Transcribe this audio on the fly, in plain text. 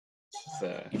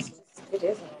So, It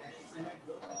is.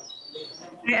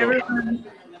 Hey, cool. everyone.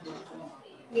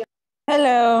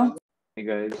 Hello. Hey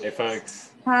guys. Hey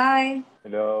folks. Hi.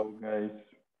 Hello guys.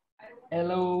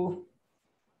 Hello.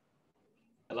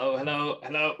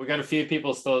 Hello. We got a few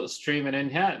people still streaming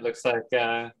in here. It looks like,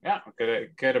 yeah, we've got a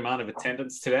good amount of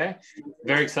attendance today.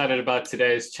 Very excited about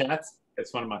today's chat.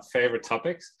 It's one of my favorite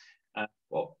topics.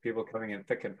 Well, people coming in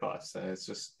thick and fast. So it's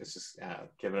just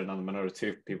give it another minute or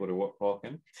two for people to walk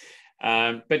in.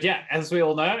 But yeah, as we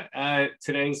all know,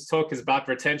 today's talk is about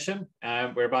retention.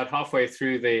 We're about halfway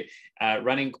through the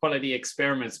running quality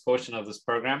experiments portion of this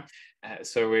program.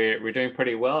 So we're doing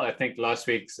pretty well. I think last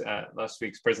week's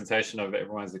presentation of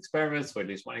everyone's experiments, or at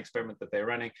least one experiment that they're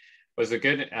running, was a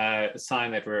good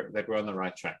sign that we're on the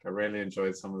right track. I really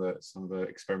enjoyed some of the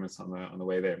experiments on the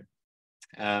way there.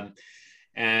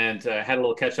 And had a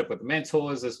little catch up with the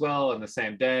mentors as well on the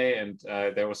same day, and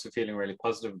they're also feeling really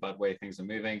positive about where things are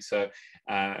moving. So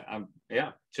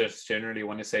just generally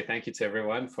want to say thank you to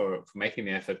everyone for making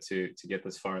the effort to get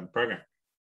this far in the program.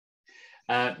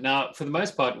 Now, for the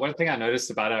most part, one thing I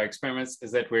noticed about our experiments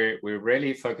is that we're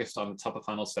really focused on top of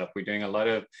funnel stuff. We're doing a lot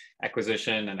of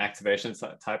acquisition and activation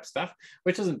type stuff,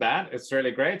 which isn't bad. It's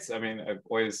really great. I mean,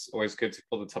 always good to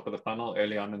pull the top of the funnel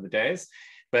early on in the days.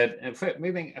 But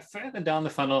moving further down the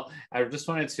funnel, I just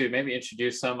wanted to maybe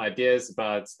introduce some ideas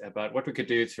about what we could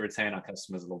do to retain our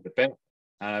customers a little bit better.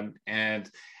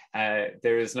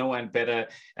 There is no one better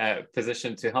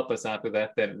positioned to help us out with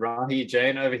that than Rahi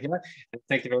Jain over here. And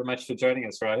thank you very much for joining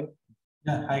us, Rahi.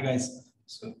 Yeah, hi guys.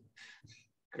 So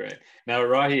great. Now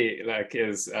Rahi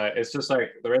is just like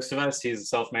the rest of us. He's a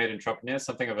self-made entrepreneur,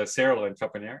 something of a serial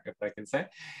entrepreneur, if I can say.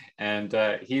 And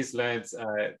he's learned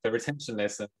the retention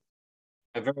lesson,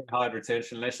 a very hard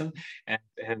retention lesson, and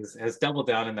has doubled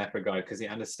down in that regard because he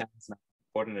understands how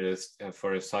important it is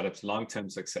for a startup's long-term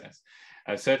success.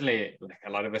 Certainly, like a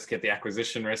lot of us get the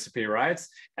acquisition recipe right,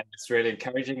 and it's really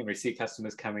encouraging, and we see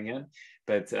customers coming in.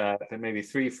 But maybe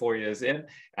 3-4 years in,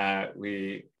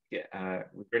 we've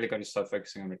really got to start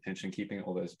focusing on retention, keeping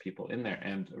all those people in there.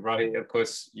 And Ravi, of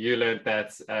course, you learned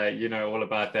that. You know all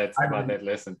about that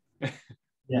lesson.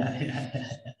 yeah.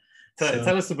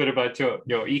 Tell us a bit about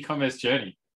your e-commerce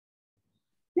journey.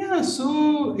 Yeah,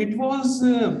 so it was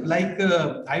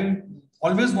I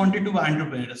always wanted to be an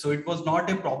entrepreneur. So it was not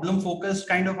a problem focused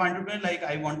kind of entrepreneur, like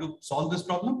I want to solve this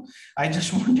problem. I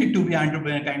just wanted to be an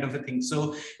entrepreneur kind of a thing.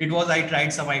 So it was, I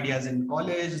tried some ideas in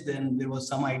college, then there was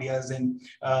some ideas in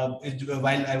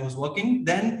while I was working.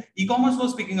 Then e-commerce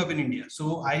was picking up in India.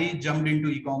 So I jumped into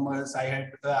e-commerce. I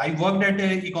worked at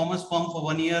an e-commerce firm for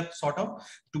 1 year, sort of,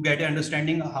 to get an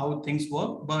understanding of how things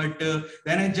work. But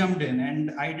then I jumped in,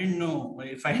 and I didn't know.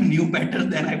 If I knew better,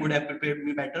 then I would have prepared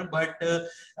me better. But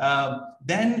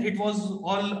then it was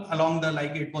all along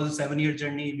it was a 7-year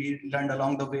journey. We learned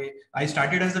along the way. I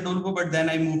started as a developer, but then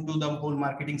I moved to the whole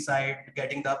marketing side,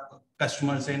 getting the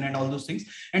customers in and all those things.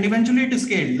 And eventually it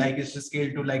scaled, it's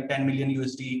scaled to like 10 million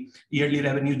USD yearly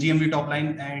revenue, GMV top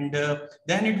line. And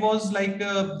then it was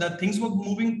the things were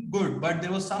moving good, but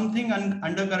there was something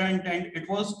undercurrent, and it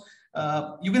was,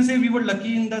 you can say we were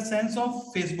lucky in the sense of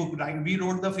Facebook, right? We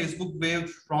rode the Facebook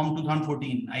wave from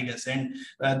 2014, I guess. And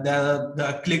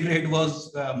the click rate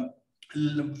was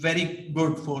very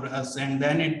good for us. And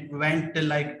then it went till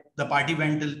the party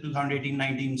went till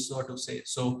 2018-19, so to say.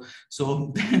 So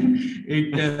then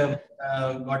it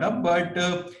got up. But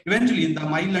eventually,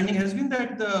 my learning has been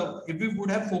that if we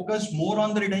would have focused more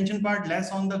on the retention part,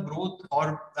 less on the growth,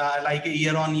 or like a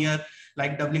year on year,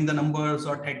 like doubling the numbers,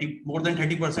 or more than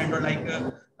 30%, or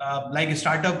like a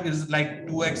startup is like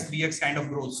 2x, 3x kind of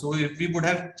growth. So if we would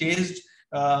have chased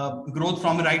growth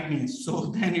from the right means, so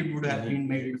then it would have been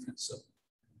made a difference. So.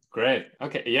 Great.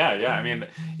 Okay. Yeah. I mean,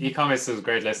 e-commerce is a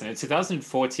great lesson. In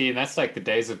 2014, that's like the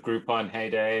days of Groupon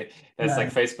heyday. That's like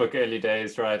Facebook early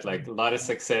days, right? Like a lot of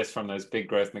success from those big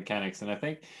growth mechanics. And I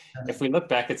think if we look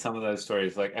back at some of those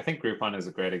stories, like I think Groupon is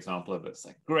a great example of this.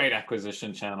 Like great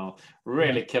acquisition channel,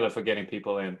 really killer for getting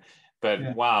people in.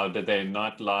 But wow, did they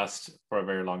not last for a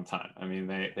very long time? I mean,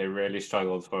 they really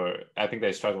struggled I think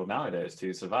they struggle nowadays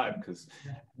to survive because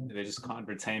they just can't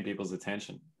retain people's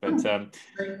attention. But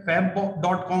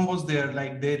Fab.com was there,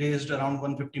 they raised around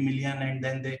 150 million, and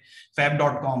then they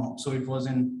Fab.com. So it was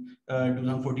in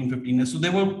 2014-15. So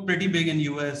they were pretty big in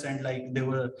US, and they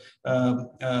were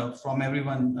from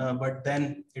everyone. But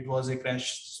then it was a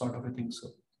crash sort of a thing. So.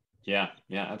 Yeah,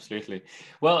 absolutely.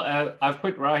 Well, I've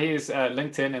put Rahi's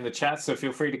LinkedIn in the chat, so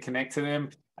feel free to connect to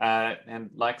them and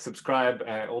subscribe,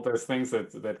 all those things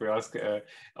that we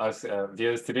ask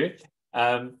viewers to do.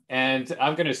 And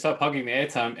I'm going to stop hogging the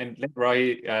airtime and let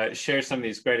Rahi share some of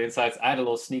these great insights. I had a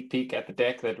little sneak peek at the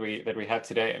deck that we have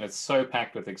today, and it's so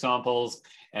packed with examples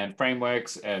and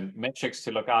frameworks and metrics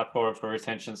to look out for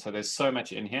retention. So there's so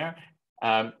much in here.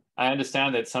 I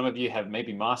understand that some of you have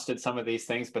maybe mastered some of these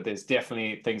things, but there's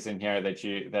definitely things in here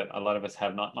that a lot of us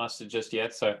have not mastered just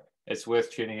yet. So it's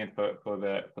worth tuning in for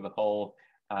the whole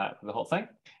thing.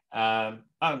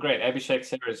 Oh, great. Abhishek's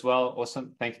here as well.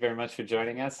 Awesome. Thank you very much for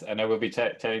joining us. I know we'll be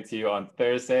chatting to you on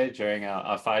Thursday during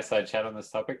our fireside chat on this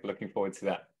topic. Looking forward to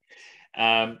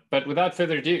that. But without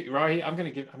further ado, Rahi, I'm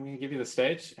going to give you the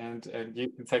stage, and you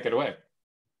can take it away.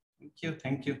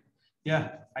 Thank you. Yeah.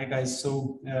 Hi guys.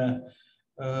 So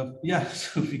yeah,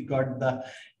 so we got the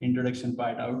introduction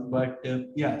part out, but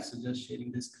yeah, so just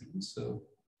sharing the screen. So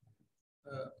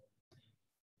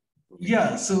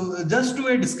yeah, so just to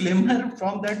a disclaimer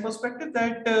from that perspective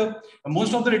that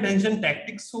most of the retention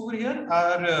tactics over here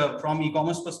are from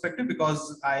e-commerce perspective,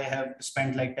 because I have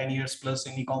spent like 10 years plus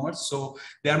in e-commerce. So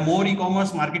they are more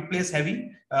e-commerce marketplace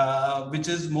heavy, which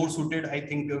is more suited, I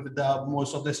think, with the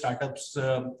most of the startups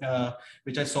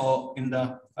which I saw in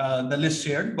the list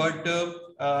shared. But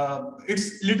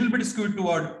it's a little bit skewed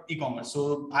toward e-commerce.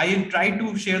 So I try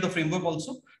to share the framework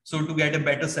also, so to get a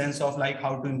better sense of like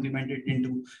how to implement it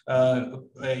into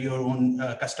your own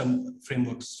custom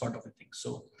frameworks sort of a thing.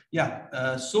 So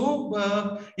yeah, so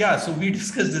we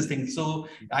discussed this thing. So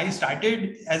I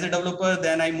started as a developer,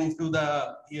 then I moved to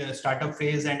the startup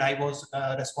phase, and I was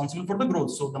responsible for the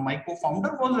growth. So my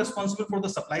co-founder was responsible for the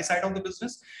supply side of the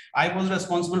business. I was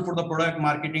responsible for the product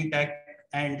marketing tech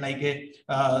and like a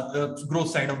growth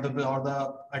side of the, or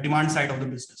the demand side of the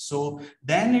business. So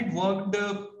then it worked.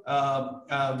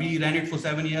 We ran it for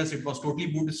 7 years. It was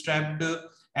totally bootstrapped,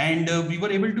 and we were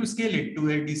able to scale it to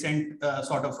a decent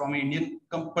sort of, from an Indian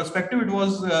perspective, it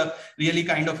was really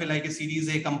kind of like a Series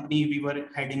A company we were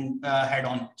heading head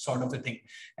on sort of a thing.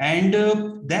 And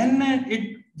then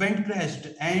it went crashed,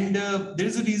 and there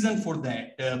is a reason for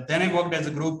that. Then I worked as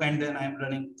a group, and then I'm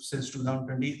running since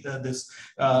 2020 this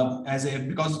as a,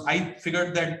 because I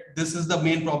figured that this is the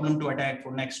main problem to attack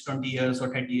for next 20 years or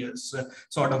 30 years,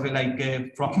 sort of like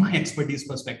from my expertise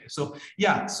perspective. So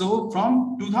yeah, so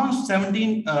from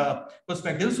 2017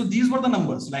 perspective, so these were the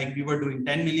numbers. Like we were doing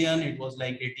 10 million. It was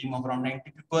like a team of around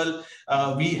 90 people.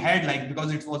 We had like,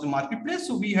 because it was a marketplace,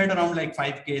 so we had around like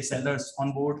 5K sellers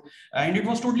on board, and it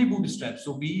was totally bootstrap.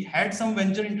 So we had some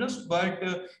venture interest, but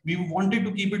we wanted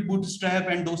to keep it bootstrap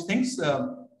and those things.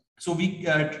 So we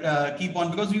keep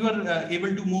on, because we were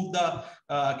able to move the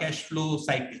cash flow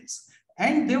cycles.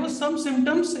 And there was some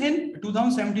symptoms in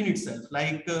 2017 itself,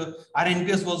 like our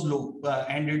NPS was low,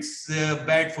 and it's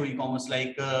bad for e-commerce,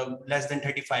 like less than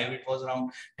 35. It was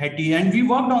around 30, and we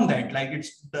worked on that. Like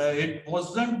it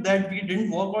wasn't that we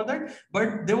didn't work on that,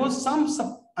 but there was some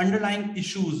underlying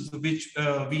issues which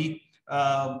we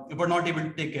were not able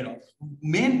to take care of.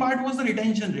 Main part was the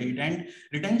retention rate, and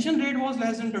retention rate was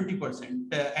less than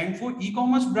 20%. And for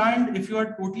e-commerce brand, if you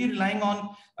are totally relying on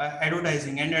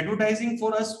advertising, and advertising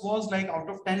for us was like, out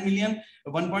of 10 million,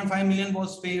 1.5 million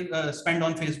was spent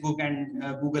on Facebook and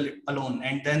Google alone.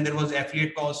 And then there was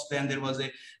affiliate cost, then there was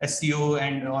a SEO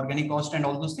and organic cost and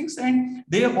all those things. And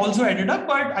they have also added up,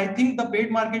 but I think the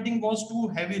paid marketing was too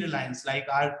heavy reliance. Like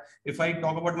if I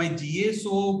talk about my GA,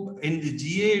 so in the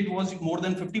GA, it was more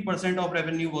than 50% of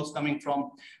revenue was coming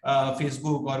from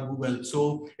Facebook or Google.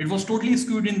 So it was totally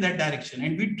skewed in that direction.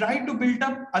 And we tried to build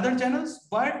up other channels,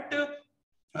 but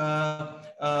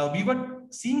we were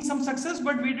seeing some success,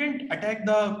 but we didn't attack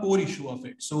the core issue of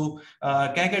it. So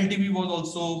CAC LTV was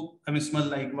also abysmal,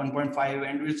 like 1.5,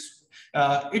 and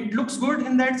it looks good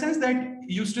in that sense that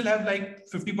you still have like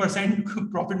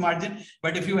 50% profit margin,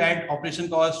 but if you add operation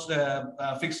cost,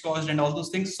 fixed cost, and all those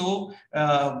things, so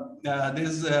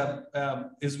this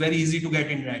is very easy to get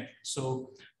in red.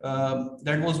 So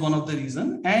that was one of the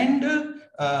reason. And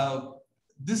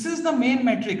this is the main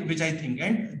metric which I think,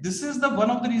 and this is the one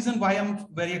of the reason why I'm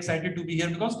very excited to be here,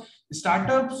 because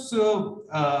startups,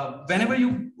 whenever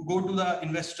you go to the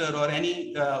investor or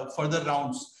any further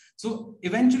rounds, so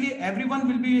eventually everyone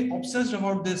will be obsessed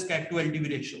about this CAC to LTV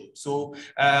ratio. So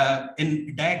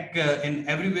in DAC, in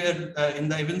everywhere,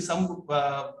 even some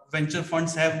venture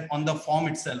funds have on the form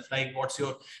itself, like what's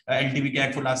your LTV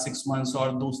CAC for last 6 months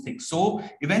or those things. So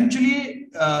eventually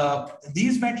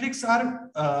these metrics are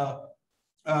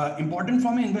important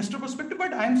from an investor perspective,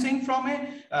 but I'm saying from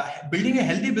a building a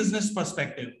healthy business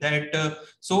perspective, that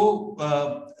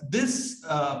this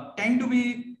tend to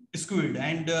be skewed.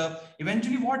 And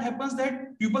eventually what happens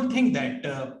that people think that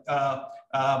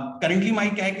currently my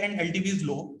CAC and LTV is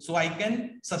low, so I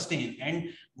can sustain. And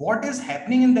what is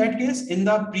happening in that case, in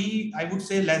the I would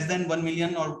say less than 1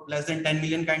 million or less than 10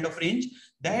 million kind of range,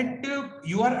 that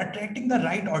you are attracting the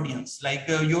right audience, like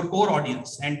your core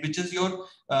audience, and which is your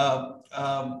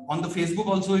on the Facebook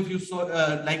also, if you saw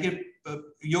like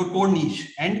your core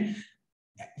niche. And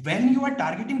when you are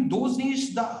targeting those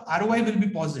niche, the ROI will be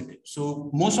positive. So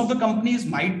most of the companies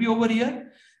might be over here.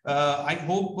 I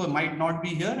hope might not be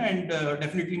here, and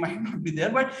definitely might not be there,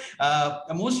 but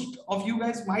most of you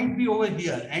guys might be over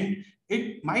here, and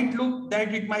it might look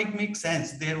that it might make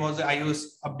sense. There was an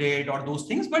iOS update or those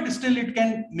things, but still it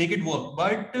can make it work.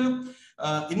 But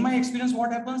in my experience,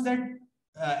 what happens that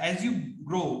as you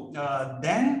grow,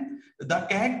 then the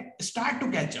CAC start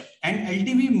to catch up, and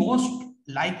LTV most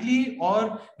likely,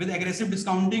 or with aggressive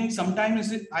discounting,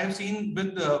 sometimes I've seen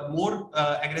with more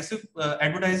aggressive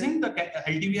advertising, the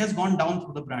LTV has gone down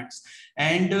through the brands.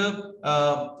 And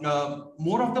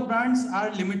more of the brands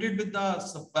are limited with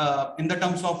the in the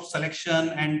terms of selection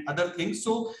and other things.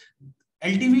 So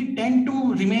LTV tend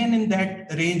to remain in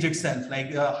that range itself,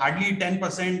 like hardly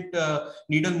 10%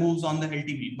 needle moves on the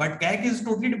LTV. But CAC is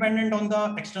totally dependent on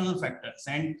the external factors,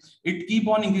 and it keep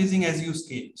on increasing as you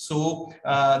scale. So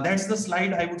that's the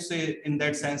slide, I would say, in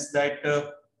that sense, that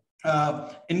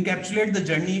encapsulate the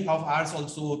journey of ours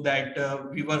also, that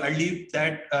we were early,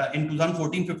 that in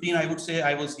 2014-15, I would say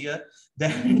I was here.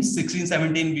 Then in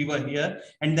 16-17 we were here,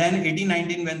 and then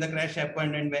 18-19 when the crash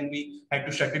happened and when we had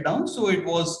to shut it down, so it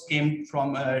was came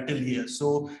from till here.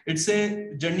 So it's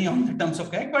a journey on the terms of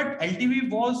CAC, but LTV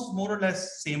was more or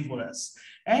less same for us.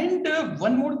 And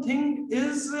one more thing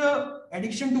is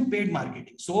addiction to paid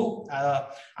marketing. So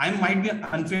I might be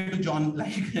unfair to John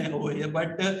like over here,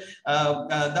 but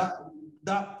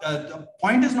the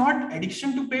point is not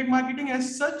addiction to paid marketing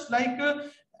as such. Like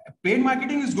paid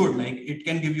marketing is good, like it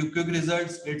can give you quick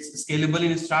results, it's scalable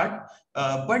in start,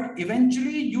 but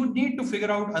eventually you need to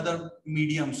figure out other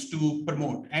mediums to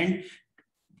promote. And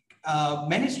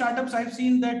many startups I've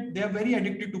seen that they are very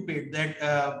addicted to paid, that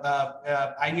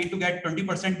I need to get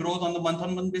 20% growth on the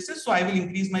month-on-month basis, so I will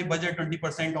increase my budget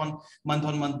 20% on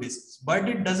month-on-month basis. But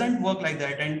it doesn't work like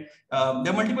that, and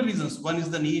there are multiple reasons. One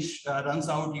is the niche runs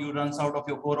out of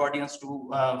your core audience to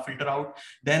filter out.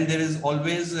 Then there is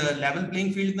always a level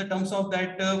playing field in the terms of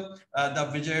that the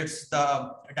widgets,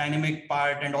 the dynamic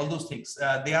part, and all those things,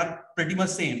 they are pretty much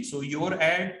same. So your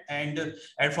ad and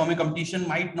ad from a competition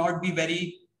might not be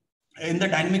very in the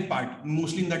dynamic part.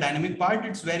 Mostly in the dynamic part,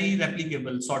 it's very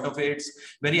replicable sort of. It's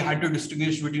very hard to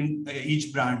distinguish between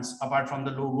each brands apart from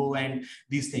the logo and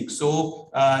these things. So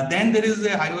then there is the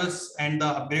iOS, and the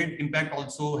upgrade impact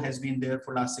also has been there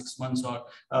for last 6 months or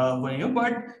 1 year.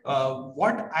 But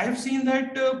what I've seen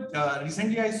that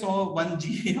recently I saw one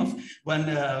GA of one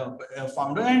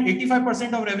founder, and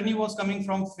 85% of revenue was coming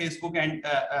from Facebook and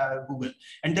Google,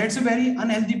 and that's a very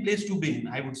unhealthy place to be in,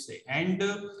 I would say. And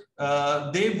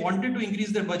they wanted to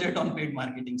increase their budget on paid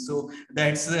marketing. So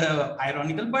that's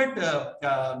ironical, but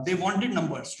they wanted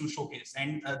numbers to showcase,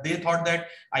 and they thought that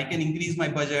I can increase my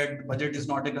budget. Budget is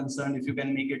not a concern if you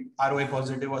can make it ROI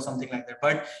positive or something like that.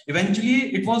 But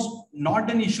eventually it was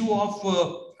not an issue of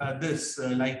the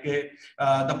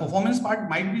performance part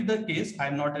might be the case.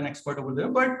 I'm not an expert over there,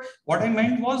 but what I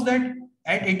meant was that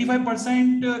at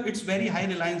 85%, it's very high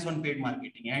reliance on paid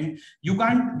marketing, and you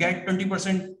can't get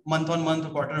 20% month on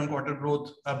month, quarter on quarter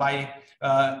growth by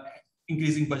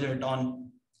increasing budget on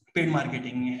paid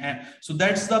marketing. So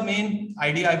that's the main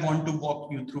idea I want to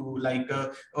walk you through, like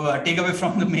take away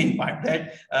from the main part,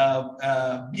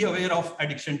 that be aware of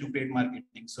addiction to paid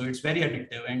marketing. So it's very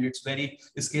addictive, and it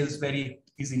scales very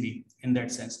easily in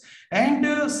that sense.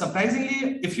 And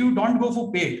surprisingly, if you don't go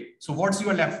for paid, so what's you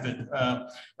are left with?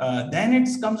 Then it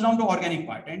comes down to organic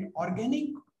part, and organic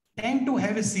tend to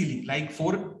have a ceiling. Like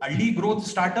for early growth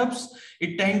startups,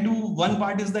 it tend to, one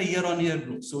part is the year-on-year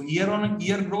growth. So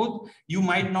year-on-year growth, you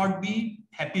might not be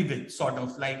happy with, sort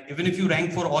of, like even if you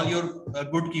rank for all your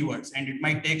good keywords, and it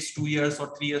might take 2 years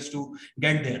or 3 years to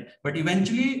get there, but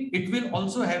eventually it will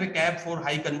also have a cap for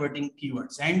high converting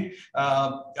keywords. And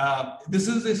this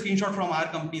is a screenshot from our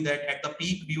company, that at the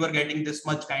peak we were getting this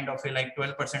much kind of a like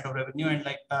 12% of revenue and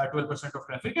like 12% of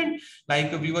traffic, and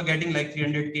like we were getting like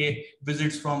 300k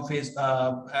visits from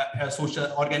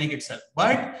social organic itself.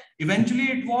 But eventually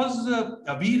it was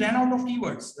we ran out of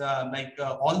keywords,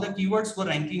 all the keywords were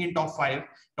ranking in top 5,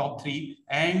 top 3,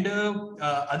 and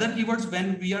other keywords,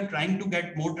 when we are trying to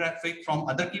get more traffic from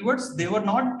other keywords, they were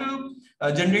not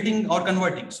generating or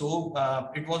converting. So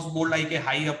it was more like a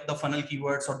high up the funnel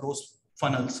keywords, or those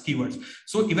funnels keywords.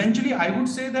 So eventually I would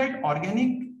say that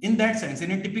organic in that sense,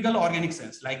 in a typical organic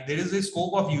sense, like there is a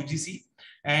scope of UGC,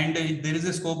 and there is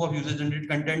a scope of user generated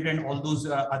content, and all those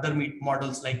other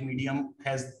models like Medium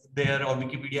has there or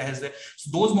Wikipedia has there.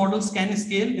 So those models can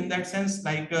scale in that sense,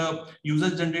 like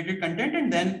user generated content,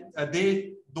 and then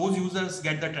those users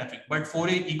get the traffic. But for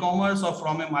a e-commerce or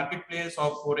from a marketplace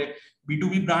or for a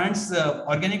B2B brands,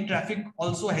 organic traffic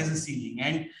also has a ceiling.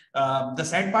 And the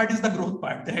sad part is the growth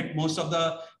part, that most of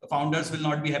the founders will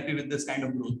not be happy with this kind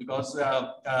of growth, because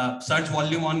search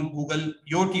volume on Google,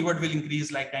 your keyword will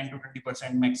increase like 10 to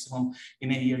 20% maximum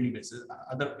in a yearly basis,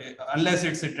 unless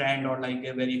it's a trend or like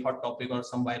a very hot topic or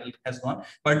some viral has gone.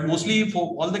 But mostly for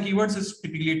all the keywords, it's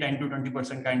typically 10 to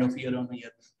 20% kind of year on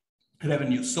year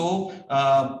revenue. So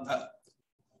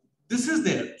this is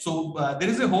there. So there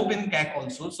is a hope in CAC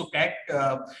also. So CAC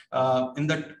in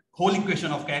the whole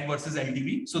equation of CAC versus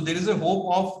LTV. So there is a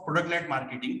hope of product-led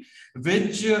marketing,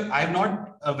 which I have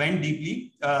not went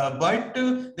deeply, but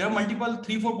there are multiple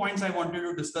 3-4 points I wanted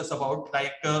to discuss about.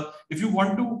 Like if you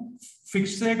want to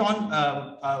fixate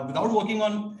on without working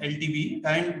on LTV,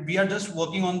 and we are just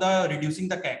working on the reducing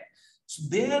the CAC. So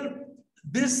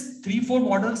this 3-4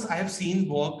 models I have seen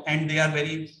work, and they are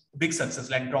very big success.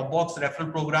 Like Dropbox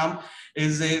referral program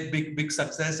is a big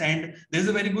success, and there's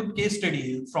a very good case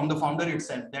study from the founder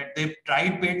itself that they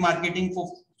tried paid marketing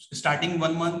for starting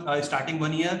 1 month, starting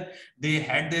 1 year. They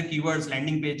had their keywords,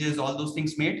 landing pages, all those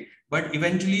things made, but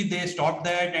eventually they stopped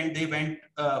that and they went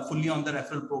fully on the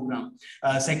referral program.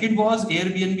 Second was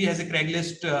Airbnb has a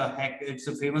Craigslist hack. It's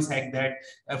a famous hack that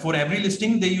for every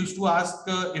listing, they used to ask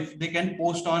if they can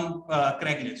post on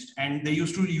Craigslist, and they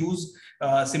used to use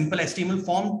simple HTML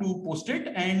form to post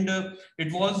it, and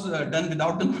it was done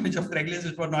without the knowledge of Craigslist.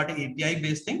 It was not an API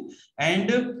based thing, and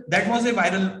that was a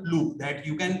viral loop that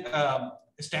you can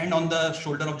stand on the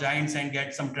shoulder of giants and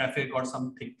get some traffic or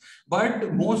something.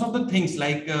 But most of the things,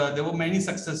 like there were many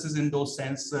successes in those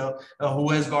sense, who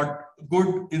has got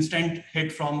good instant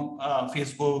hit from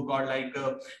Facebook, or like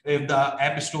if the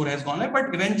app store has gone live,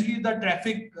 but eventually the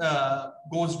traffic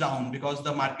goes down because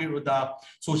the market with the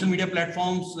social media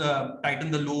platforms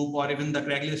tighten the loop, or even the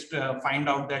Craigslist find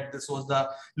out that this was the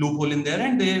loophole in there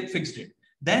and they fixed it.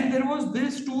 Then there was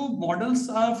these 2 models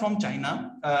from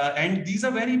China, and these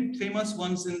are very famous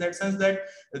ones in that sense that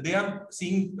they are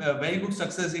seeing very good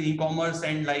success in e-commerce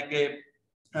and like a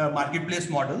marketplace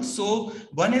model. So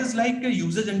one is like a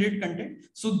user generated content.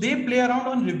 So they play around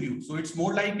on review. So it's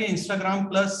more like a Instagram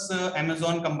plus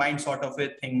Amazon combined sort of a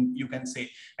thing, you can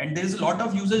say. And there's a lot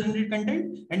of user generated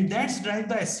content, and that's drive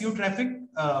the SEO traffic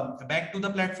back to the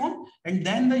platform, and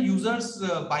then the users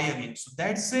buy again. So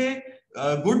that's a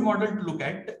good model to look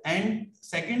at. And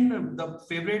second, the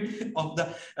favorite of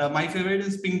the my favorite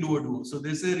is Pinduoduo. So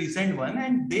this is a recent one,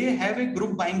 and they have a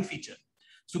group buying feature.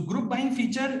 So group buying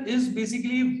feature is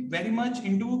basically very much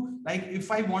into, like, if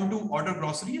I want to order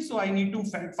groceries, so I need to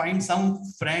find some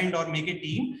friend or make a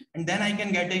team, and then I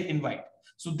can get an invite.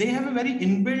 So they have a very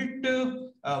inbuilt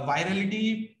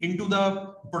virality into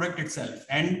the product itself,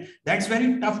 and that's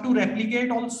very tough to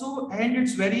replicate also. And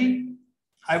it's very,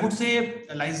 I would say,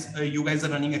 like, you guys are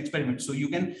running experiments, so you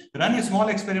can run a small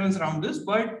experiments around this,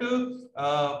 but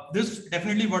this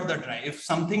definitely worth the try if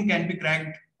something can be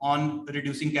cracked on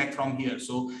reducing CAC from here.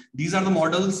 So these are the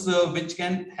models which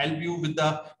can help you with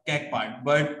the CAC part,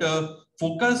 but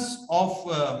focus of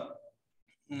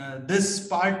this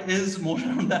part is more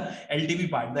on the LTV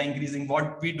part, the increasing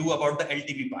what we do about the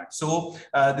LTV part. So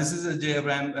this is a J.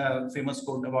 Abraham famous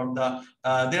quote about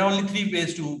the, there are only 3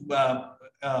 ways to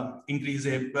increase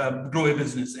grow a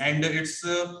business, and it's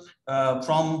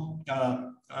from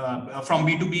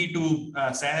B2B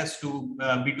to SaaS to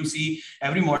B2C,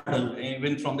 every model,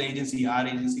 even from the agency, our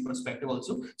agency perspective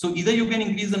also. So either you can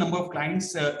increase the number of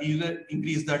clients, either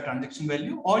increase the transaction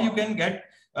value, or you can get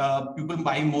people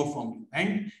buying more from you.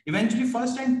 And eventually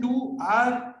first and 2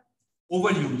 are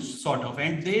overused sort of,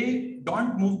 and they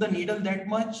don't move the needle that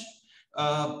much.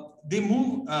 They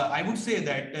move, I would say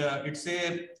that it's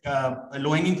a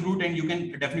low-hanging fruit, and you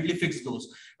can definitely fix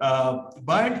those.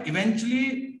 But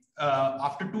eventually,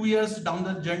 after 2 years down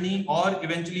the journey, or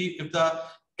eventually if the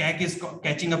CAC is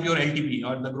catching up your LTV,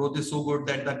 or the growth is so good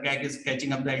that the CAC is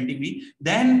catching up the LTV,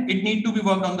 then it need to be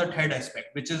worked on the third aspect,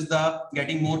 which is the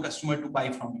getting more customer to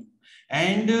buy from you.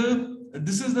 And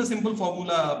this is the simple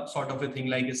formula sort of a thing,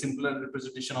 like a simpler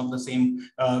representation of the same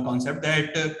concept,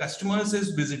 that customers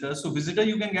is visitors. So visitor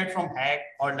you can get from hack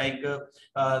or like the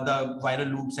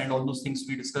viral loops and all those things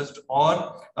we discussed,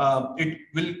 or it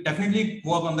will definitely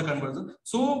work on the conversion.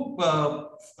 So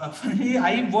finally,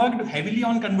 I worked heavily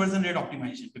on conversion rate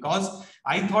optimization, because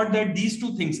I thought that these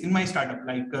two things in my startup,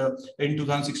 like in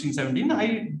 2016-17,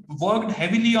 I worked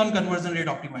heavily on conversion rate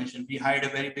optimization. We hired a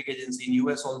very big agency in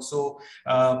US also.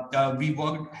 We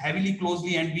worked heavily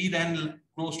closely, and we ran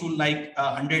close to like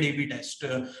 100 A/B tests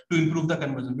to improve the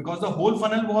conversion, because the whole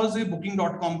funnel was a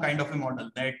booking.com kind of a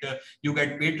model, that you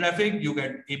get paid traffic, you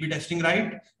get A/B testing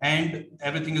right, and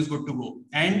everything is good to go.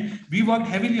 And we worked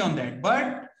heavily on that,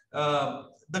 but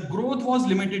the growth was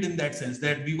limited in that sense,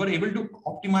 that we were able to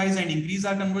optimize and increase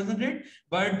our conversion rate,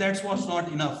 but that was not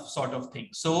enough sort of thing.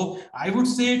 So I would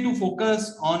say to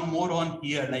focus on more on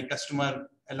here, like customer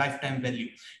lifetime value.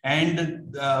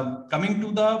 And coming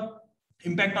to the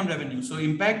impact on revenue. So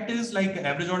impact is like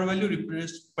average order value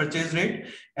replaced purchase rate.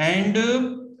 And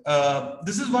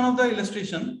this is one of the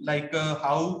illustration, like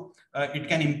how it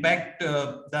can impact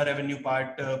the revenue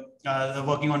part,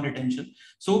 working on retention.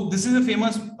 So this is a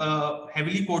famous,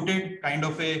 heavily quoted kind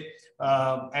of a,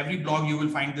 every blog you will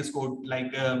find this quote,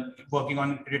 like working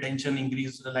on retention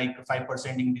increase like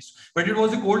 5% increase. But it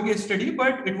was a cold case study,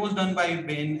 but it was done by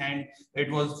Bain, and it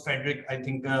was Frederick, I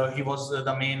think he was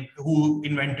the main who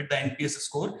invented the NPS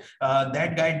score.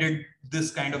 That guy did this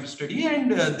kind of study,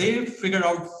 and they figured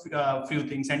out a few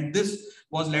things, and this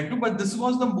was led to, but this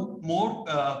was the more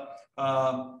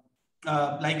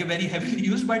like a very heavily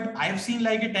used, but I've seen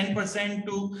like a 10%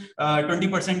 to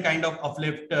 20% kind of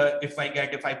uplift if I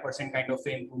get a 5% kind of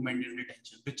improvement in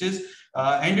retention, which is,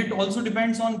 and it also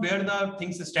depends on where the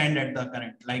things stand at the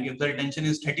current. Like if the retention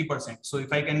is 30%, so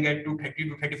if I can get to 30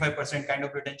 to 35% kind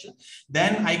of retention,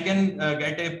 then I can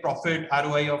get a profit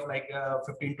ROI of like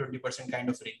 15-20% kind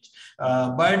of range.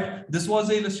 But this was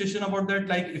an illustration about that,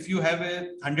 like if you have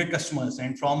 100 customers,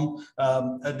 and from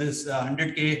this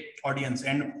 100K audience,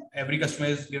 and every customer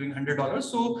is giving $100,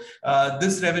 so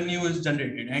this revenue is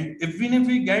generated. And even if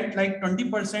we get like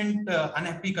 20%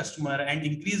 unhappy customer and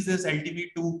increase this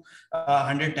LTV to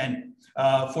 110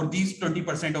 for these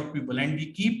 20% of people, and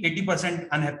we keep 80%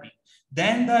 unhappy,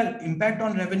 then the impact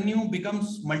on revenue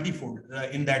becomes multifold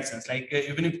in that sense. Like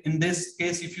even if in this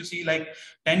case, if you see like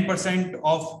 10%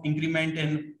 of increment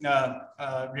in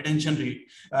retention rate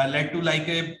led to like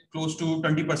a close to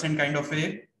 20% kind of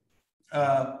a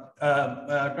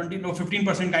 20 to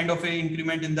 15% kind of a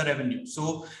increment in the revenue.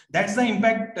 So that's the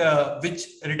impact which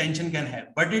retention can have.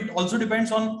 But it also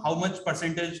depends on how much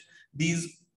percentage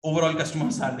these overall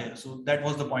customers are there. So that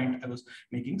was the point I was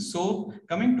making. So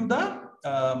coming to the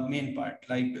main part,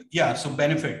 like, yeah, so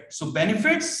benefit. So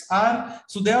benefits are,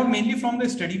 so they are mainly from the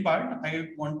study part. I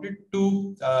wanted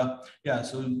to, yeah,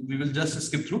 so we will just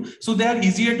skip through. So they are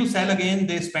easier to sell again.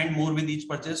 They spend more with each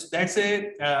purchase. That's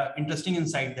a interesting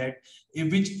insight, that in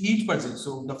which each purchase,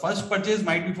 so the first purchase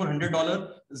might be for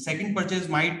 $100, the second purchase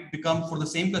might become for the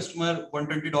same customer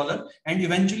 $120, and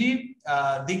eventually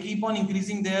they keep on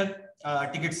increasing their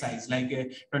ticket size, like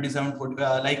 27, 40,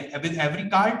 like with every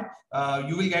card,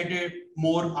 you will get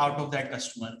more out of that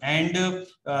customer, and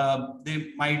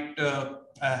they might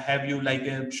have you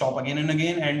like shop again and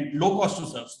again, and low cost to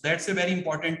serve. So that's a very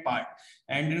important part.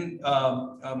 And in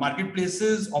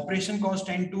marketplaces, operation costs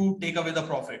tend to take away the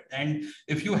profit. And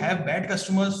if you have bad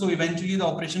customers, so eventually the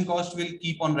operation cost will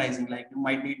keep on rising. Like you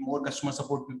might need more customer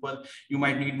support people, you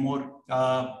might need more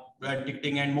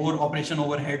ticketing, and more operation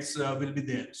overheads will be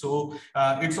there. So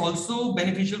it's also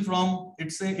beneficial from,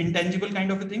 it's an intangible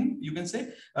kind of a thing, you can say.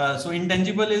 So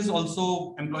intangible is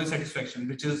also employee satisfaction,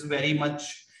 which is very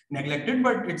much neglected,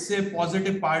 but it's a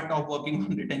positive part of working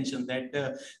on retention, that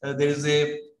there is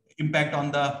a impact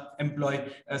on the employee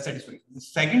satisfaction. The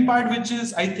second part, which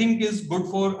is I think is good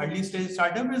for early stage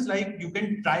startup, is like you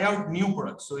can try out new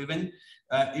products. So even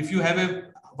if you have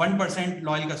a 1%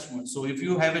 loyal customer, so if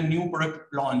you have a new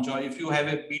product launch, or if you have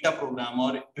a beta program,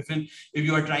 or if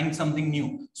you are trying something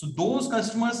new, so those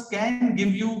customers can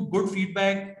give you good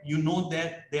feedback. You know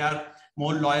that they are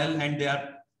more loyal, and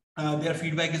their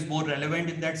feedback is more relevant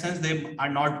in that sense. They are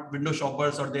not window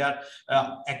shoppers, or they are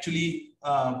actually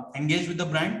engaged with the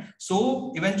brand.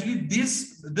 So eventually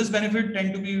this benefit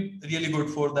tend to be really good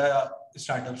for the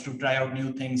startups to try out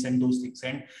new things and those things.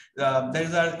 And there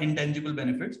are intangible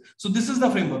benefits. So this is the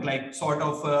framework, like sort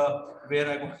of where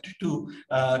I wanted to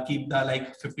keep the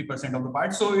like 50% of the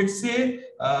part. So it's a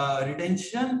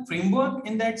retention framework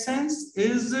in that sense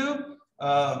is there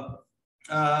are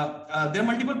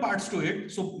multiple parts to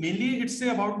it. So mainly it's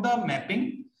about the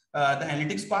mapping. the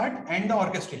analytics part, and the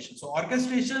orchestration. So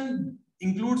orchestration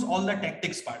includes all the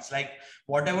tactics parts, like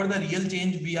whatever the real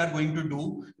change we are going to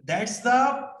do, that's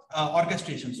the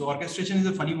orchestration. So orchestration is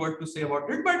a funny word to say about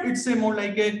it, but it's a more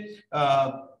like a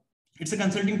it's a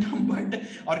consulting term, but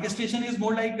orchestration is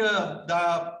more like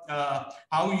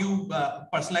how you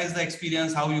personalize the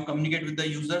experience, how you communicate with the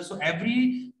user. So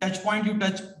every touch point you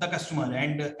touch the customer,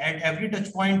 and at every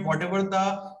touch point, whatever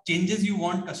the changes you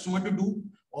want customer to do,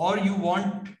 or you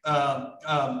want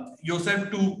yourself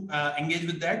to engage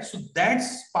with that. So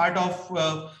that's part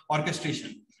of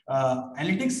orchestration.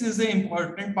 Analytics is an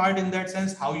important part in that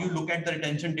sense, how you look at the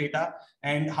retention data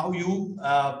and how you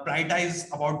prioritize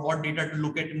about what data to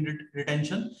look at in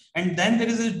retention. And then there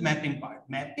is a mapping part.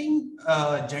 Mapping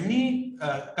journey,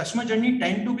 customer journey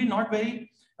tend to be not very,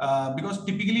 because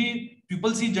typically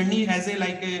people see journey as a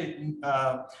like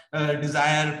a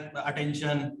desire,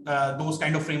 attention, those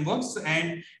kind of frameworks,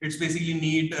 and it's basically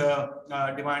need,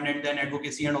 demand, and then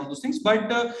advocacy and all those things. But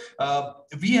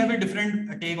we have a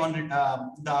different take on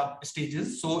the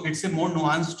stages. So it's a more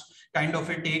nuanced kind of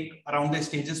a take around the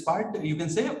stages part, you can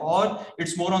say, or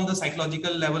it's more on the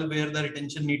psychological level where the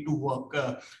retention need to work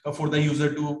for the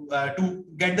user to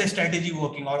get the strategy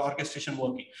working or orchestration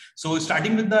working. So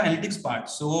starting with the analytics part.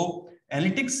 So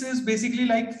analytics is basically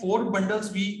like 4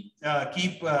 bundles we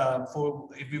keep for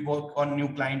if we work on new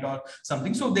client or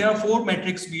something. So there are 4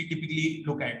 metrics we typically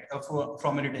look at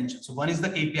from a retention. So one is the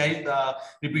KPI, the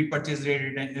repeat purchase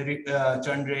rate,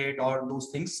 churn rate, or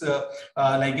those things,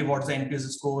 like what's the NPS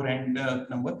score and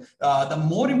number. The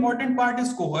more important part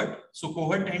is cohort. So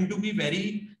cohort tend to be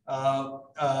very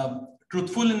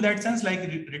truthful in that sense, like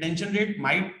retention rate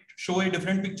might show a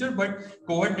different picture, but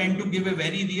cohort tend to give a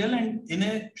very real and in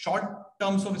a short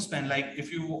terms of span. Like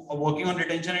if you are working on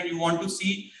retention and you want to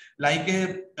see like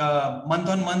a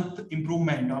month-on-month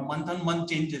improvement or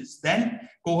month-on-month changes, then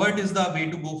cohort is the way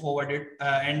to go forward it.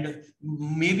 And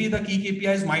maybe the key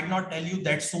KPIs might not tell you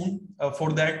that soon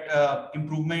for that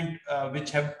improvement, which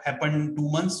have happened 2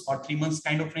 months or 3 months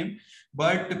kind of frame.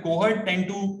 But the cohort tend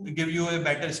to give you a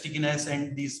better stickiness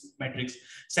and these metrics.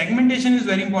 Segmentation is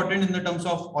very important in the terms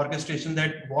of orchestration,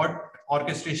 that what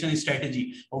orchestration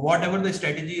strategy or whatever the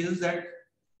strategy is that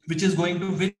which is going to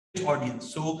which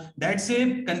audience. So that's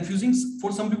a confusing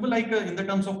for some people, like in the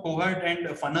terms of cohort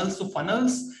and funnels. So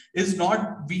funnels is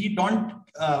not, we don't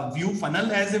view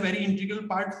funnel as a very integral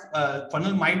part.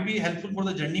 Funnel might be helpful for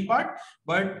the journey part,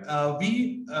 but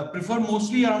we prefer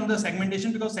mostly around the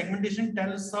segmentation, because segmentation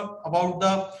tells about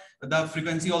the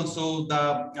frequency also,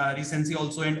 the recency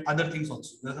also, and other things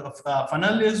also. The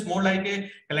funnel is more like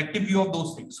a collective view of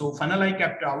those things. So funnel I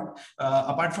kept out.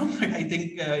 Apart from that, I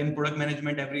think in product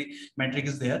management, every metric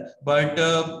is there, but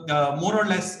more or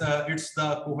less it's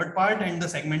the cohort part and the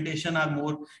segmentation are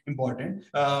more important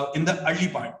in the early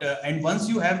part. And once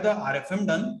you have the RFM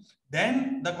done,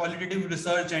 then the qualitative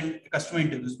research and customer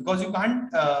interviews, because you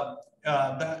can't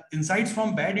the insights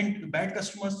from bad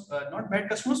customers, not bad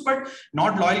customers, but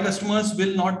not loyal customers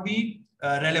will not be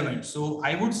relevant. So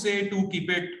I would say to keep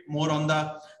it more on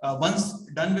the once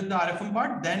done with the RFM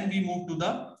part, then we move to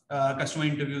the customer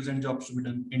interviews and jobs to be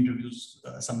done interviews,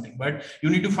 something. But you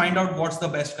need to find out what's the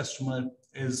best customer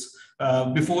is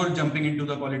before jumping into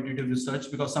the qualitative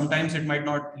research, because sometimes it might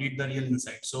not lead the real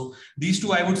insight. So these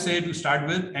two I would say to start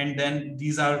with, and then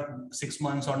these are 6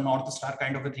 months or North Star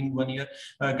kind of a thing, 1 year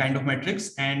kind of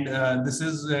metrics. And this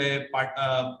is a part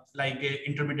like a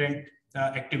intermittent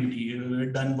activity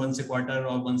done once a quarter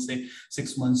or once a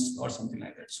 6 months or something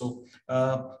like that. So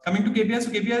coming to KPIs,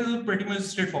 so KPIs is pretty much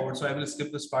straightforward. So I will skip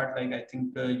this part, like I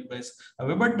think you guys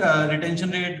have, but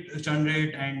retention rate, churn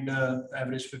rate, and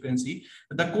average frequency.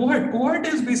 The cohort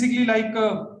is basically like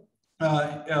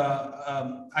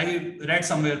I read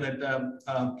somewhere that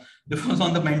this was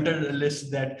on the mentor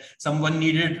list that someone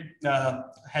needed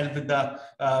help with the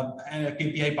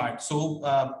KPI part. So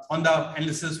on the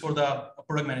analysis for the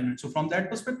product management. So from that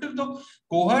perspective, the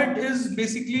cohort is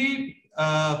basically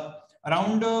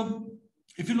around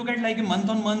if you look at like a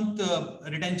month-on-month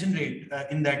retention rate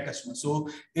in that customer. So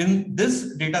in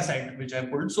this data set which I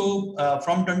pulled, so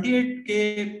from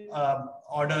 28K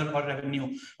order or revenue,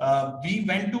 we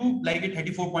went to like a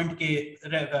 34.K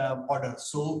order.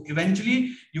 So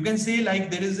eventually you can say like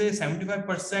there is a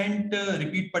 75%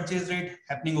 repeat purchase rate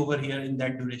happening over here in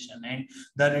that duration, and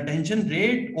the retention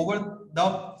rate over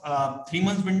the 3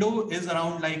 months window is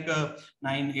around like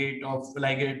 9-8 of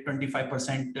like a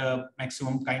 25%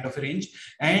 maximum kind of range.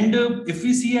 And if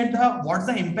we see at the what's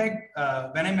the impact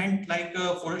when I meant like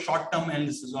for a short-term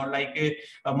analysis or like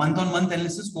a month-on-month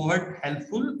analysis, cohort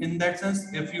helpful in that sense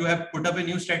sense, if you have put up a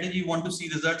new strategy, you want to see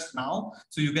results now,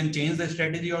 so you can change the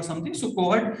strategy or something. So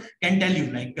cohort can tell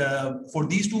you like for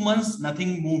these 2 months,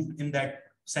 nothing moved in that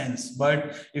sense.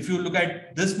 But if you look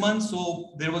at this month,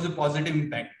 so there was a positive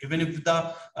impact, even if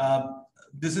the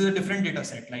this is a different data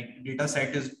set, like data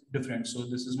set is different, so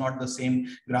this is not the same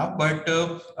graph. But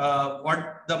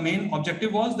what the main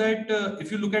objective was that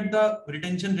if you look at the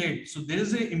retention rate, so there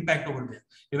is an impact over there.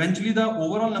 Eventually the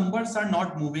overall numbers are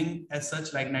not moving as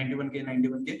such, like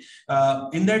 91k.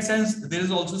 In that sense, there is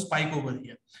also spike over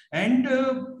here. And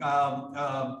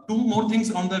two more things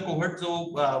on the cohort.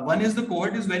 So one is the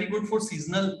cohort is very good for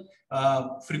seasonal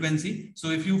frequency.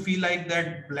 So if you feel like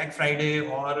that Black Friday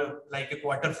or like a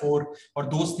Q4 or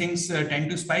those things tend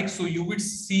to spike, so you would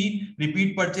see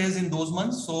repeat purchase in those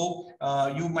months. So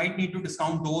you might need to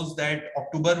discount those, that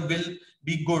October will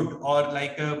be good, or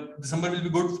like December will be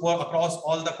good for across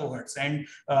all the cohorts, and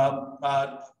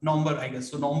November, I guess.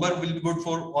 So November will be good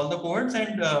for all the cohorts,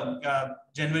 and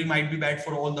January might be bad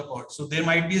for all the cohorts. So there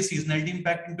might be a seasonality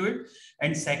impact into it.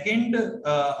 And second,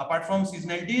 apart from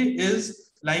seasonality, is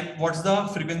like what's the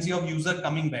frequency of user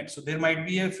coming back. So there might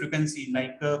be a frequency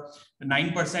like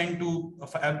 9% to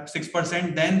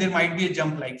 6%, then there might be a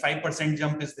jump, like 5%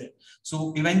 jump is there.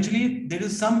 So eventually there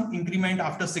is some increment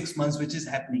after 6 months which is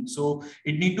happening. So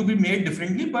it need to be made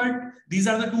differently. But these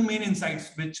are the two main insights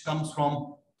which comes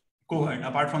from cohort,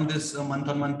 apart from this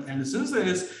month-on-month analysis.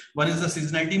 Is one is the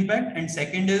seasonality impact, and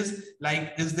second is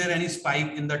like, is there any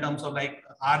spike in the terms of like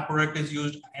our product is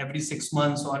used every 6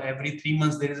 months or every 3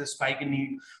 months, there is a spike in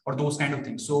need, or those kind of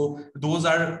things. So those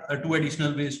are two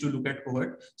additional ways to look at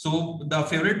cohort. So the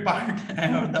favorite part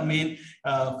or the main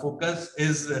focus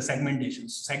is segmentation.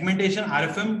 Segmentation,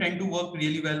 RFM tend to work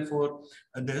really well for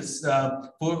this.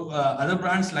 For other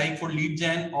brands, like for lead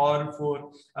gen or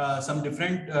for some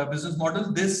different business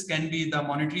models, this can be, the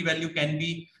monetary value can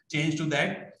be changed to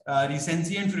that.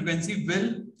 Recency and frequency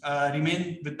will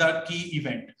remain with the key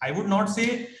event. I would not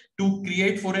say to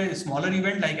create for a smaller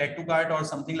event like add to cart or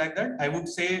something like that. I would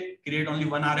say create only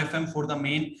one RFM for the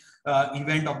main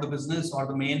event of the business or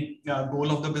the main goal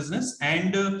of the business.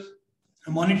 And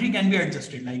monetary can be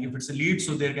adjusted, like if it's a lead,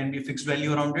 so there can be a fixed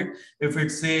value around it. If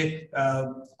it's a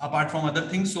apart from other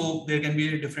things, so there can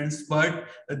be a difference. But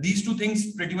these two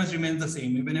things pretty much remain the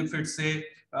same, even if it's a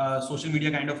social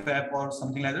media kind of app or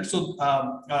something like that. So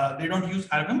they don't use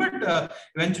RFM, but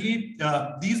eventually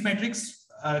these metrics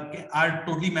are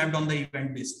totally mapped on the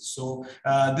event basis. So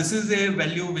this is a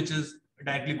value which is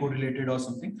directly correlated or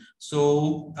something.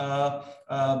 So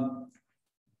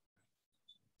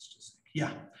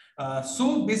yeah.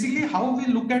 So basically how we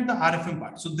look at the RFM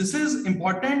part. So this is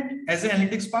important as an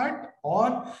analytics part,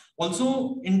 or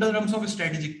also in terms of a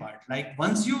strategic part. Like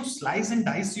once you slice and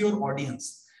dice your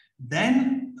audience,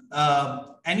 then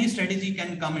any strategy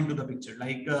can come into the picture.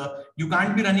 Like you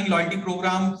can't be running loyalty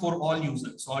program for all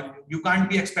users, or you can't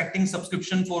be expecting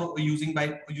subscription for used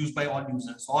by all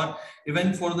users, or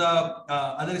even for the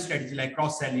other strategy like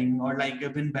cross-selling or like a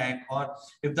win back, or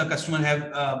if the customer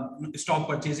have stopped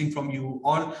purchasing from you,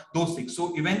 or those things.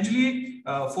 So eventually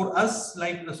for us,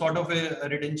 like the sort of a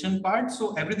retention part,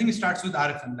 so everything starts with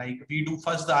RFM. Like we do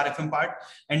first the RFM part,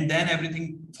 and then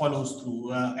everything follows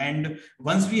through. And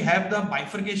once we have the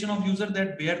bifurcation of user,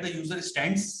 that where the user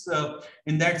stands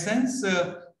in that sense,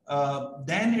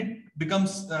 then it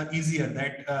becomes easier.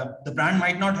 That the brand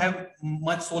might not have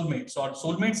much soulmates, or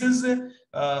soulmates is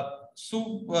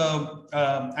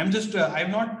I've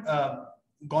not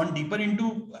gone deeper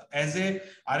into as a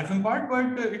RFM part,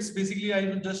 but it's basically, I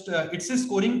will just it's a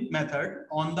scoring method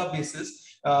on the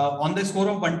basis on the score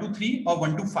of 1 to 3 or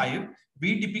 1 to 5.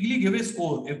 We typically give a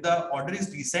score. If the order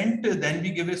is recent, then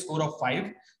we give a score of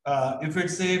 5. If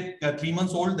it's a 3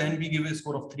 months old, then we give a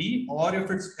score of 3. Or if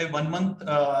it's a 1 month,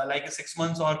 like a 6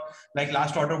 months, or like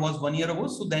last order was 1 year ago,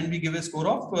 so then we give a score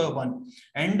of 1.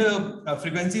 And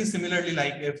frequency is similarly,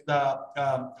 like if the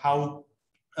how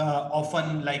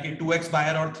often, like a 2x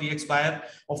buyer or 3x buyer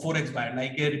or 4x buyer,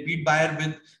 like a repeat buyer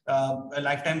with a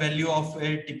lifetime value of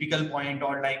a typical point,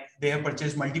 or like they have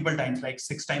purchased multiple times, like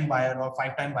 6-time buyer or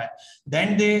 5-time buyer,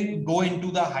 then they go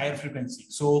into the higher frequency.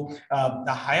 So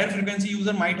the higher frequency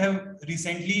user might have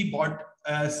recently bought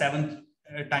 7th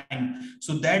time,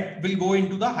 so that will go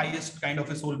into the highest kind of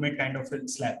a soulmate kind of a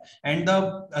slab. And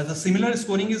the similar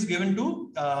scoring is given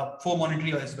to for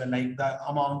monetary as well, like the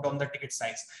amount on the ticket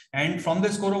size. And from the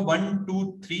score of 1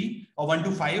 to 3 or 1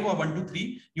 to 5 or 1 to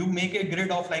 3, you make a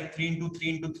grid of like 3 into 3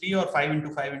 into 3 or 5 into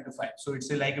 5 into 5. So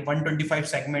it's a, like 125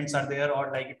 segments are there,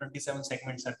 or like 27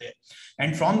 segments are there.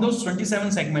 And from those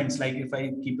 27 segments, like if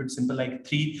I keep it simple, like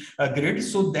 3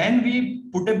 grids, so then we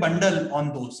put a bundle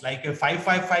on those, like a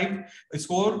 5-5-5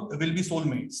 score will be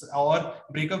soulmates, or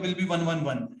breakup will be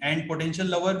 111, and potential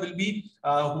lover will be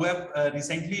who have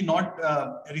recently not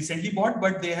recently bought,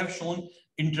 but they have shown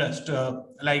interest,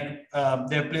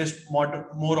 they have placed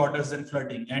more orders than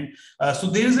flirting. And so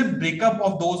there is a breakup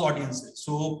of those audiences.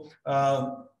 So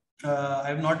I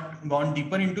have not gone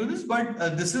deeper into this,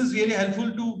 but this is really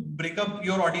helpful to break up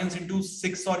your audience into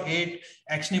 6 or 8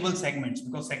 actionable segments,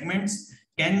 because segments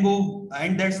can go,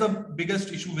 and that's the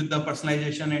biggest issue with the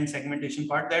personalization and segmentation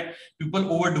part, that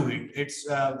people overdo it. It's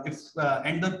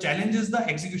and the challenge is the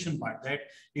execution part, that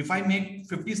if I make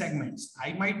 50 segments,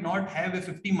 I might not have a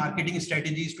 50 marketing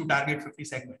strategies to target 50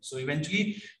 segments. So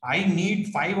eventually I need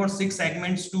 5 or 6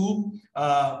 segments to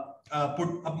put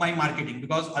up my marketing,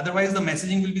 because otherwise the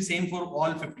messaging will be same for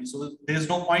all 50. So there's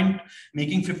no point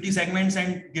making 50 segments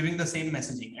and giving the same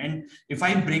messaging. And if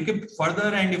I break it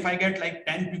further, and if I get like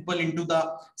 10 people into the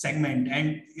segment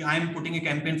and I'm putting a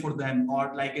campaign for them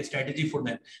or like a strategy for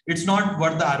them, it's not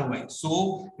worth the ROI.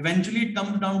 So eventually it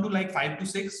comes down to like 5 to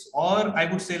 6, or I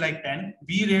would say like 10.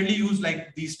 We rarely use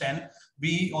like these 10.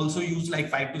 We also use like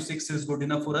 5 to 6 is good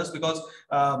enough for us, because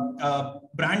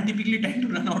brand typically tend to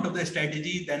run out of the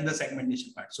strategy than the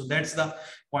segmentation part. So that's the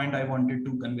point I wanted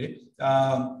to convey.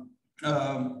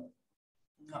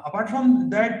 Apart from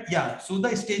that, yeah, so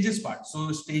the stages part.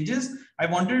 So stages, I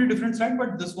wanted a different slide,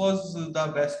 but this was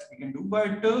the best we can do.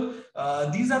 But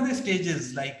these are the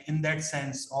stages, like in that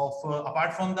sense of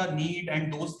apart from the need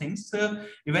and those things,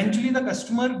 eventually the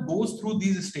customer goes through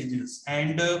these stages,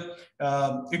 and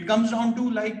it comes down to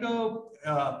like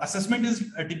assessment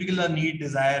is a typical need,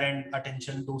 desire, and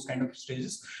attention, those kind of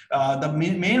stages. The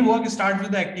main work starts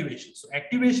with the activation. So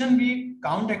activation, we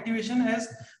count activation as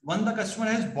when the customer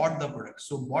has bought the product.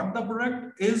 So bought the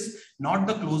product is not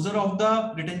the closer of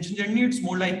the retention journey. It's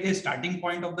more like a starting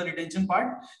point of the retention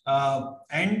part.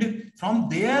 And from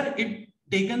there, it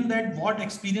taken that what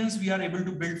experience we are able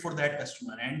to build for that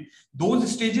customer, and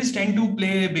those stages tend to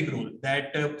play a big role,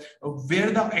 that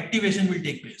where the activation will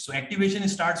take place. So activation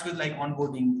starts with like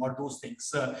onboarding or those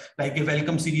things, like a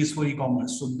welcome series for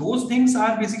e-commerce. So those things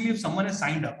are basically if someone has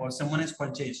signed up or someone has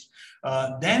purchased,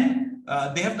 then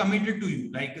they have committed to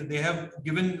you, like they have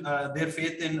given their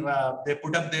faith in, they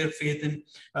put up their faith in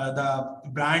the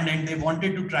brand, and they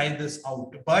wanted to try this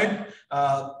out. But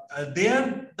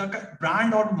the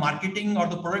brand or marketing or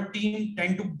the product team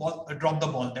tend to drop the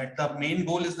ball, that the main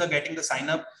goal is the getting the sign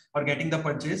up or getting the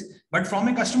purchase. But from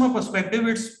a customer perspective,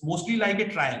 it's mostly like a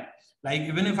trial. Like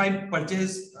even if I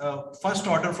purchase first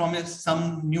order from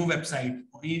some new website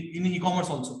in e-commerce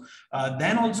also,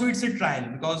 then also it's a trial,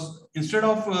 because instead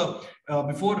of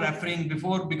before referring,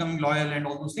 before becoming loyal and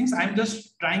all those things, I'm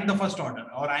just trying the first order,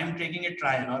 or I'm taking a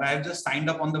trial, or I've just signed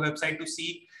up on the website to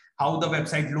see how the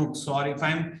website looks, or if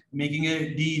I'm making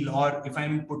a deal, or if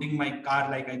I'm putting my car,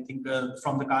 like I think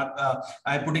from the car,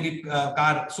 I'm putting a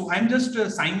car. So I'm just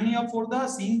signing up for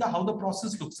seeing how the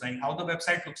process looks like, how the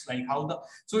website looks like,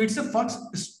 so it's a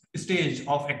first stage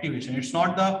of activation. It's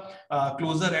not the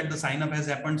closer at the sign up has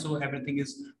happened. So everything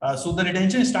is, so the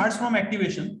retention starts from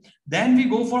activation. Then we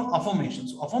go for affirmation.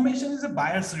 So affirmation is a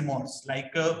buyer's remorse.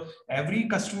 Like every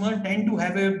customer tend to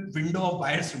have a window of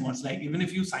buyer's remorse. Like even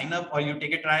if you sign up or you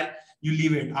take a trial, you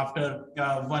leave it after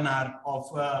 1 hour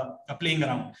of playing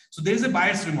around. So there is a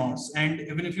buyer's remorse. And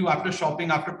even if you, after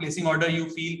shopping, after placing order, you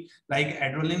feel like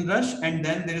adrenaline rush, and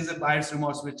then there is a buyer's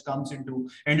remorse which comes into,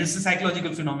 and it's a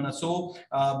psychological phenomena. So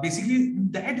basically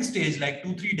that stage, like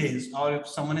 2-3 days, or if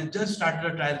someone has just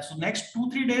started a trial, so next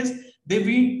 2-3 days, they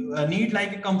need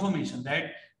like a confirmation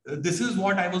that this is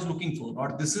what I was looking for,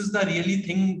 or this is the really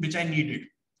thing which I needed.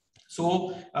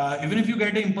 So even if you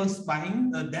get an impulse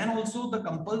buying, then also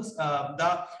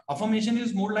the affirmation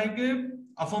is more like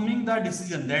affirming the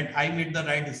decision that I made the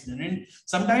right decision. And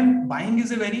sometimes buying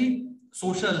is a very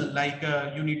social, like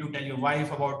you need to tell your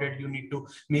wife about it. You need to,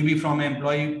 maybe from an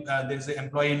employee, there's an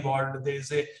employee involved,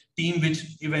 there's a team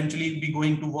which eventually be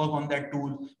going to work on that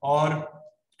tool, or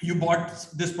you bought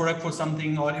this product for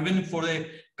something, or even for a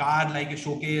car, like a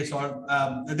showcase, or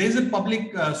there's a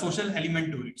public social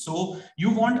element to it. So you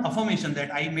want affirmation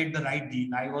that I made the right deal,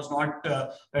 I was not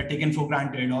taken for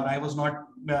granted, or I was not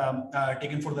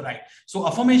taken for the right. So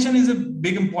affirmation is a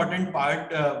big important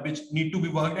part which need to be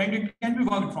worked, and it can be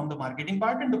worked from the marketing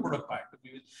part and the product part.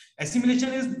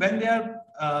 Assimilation is when they are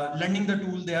learning the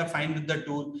tool, they are fine with the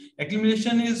tool.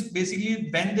 Accumulation is basically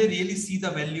when they really see the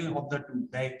value of the tool.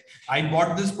 Like I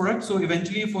bought this product, so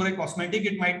eventually for a cosmetic,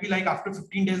 it might be like after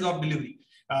 15 days of delivery.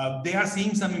 they are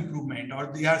seeing some improvement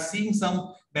or they are seeing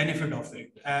some benefit of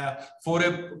it. For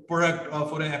a product or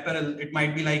for an apparel, it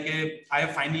might be like I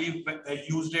have finally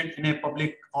used it in a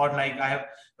public, or like I have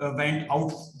went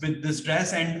out with this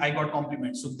dress and I got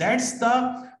compliments. So that's the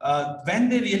when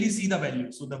they really see the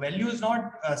value. So the value is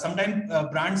not sometimes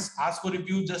brands ask for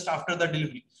review just after the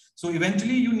delivery. So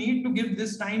eventually you need to give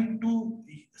this time to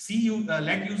see you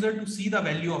let user to see the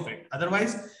value of it.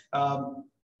 Otherwise,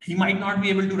 he might not be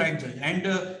able to right judge. And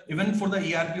even for the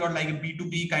ERP or like a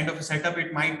B2B kind of a setup,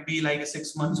 it might be like a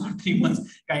 6 months or 3 months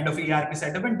kind of ERP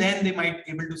setup, and then they might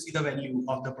able to see the value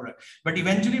of the product. But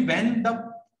eventually, when the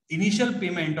initial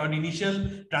payment or initial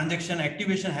transaction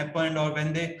activation happened, or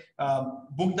when they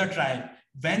book the trial,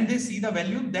 when they see the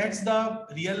value, that's the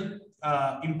real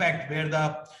impact where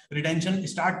the retention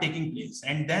start taking place.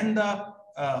 And then the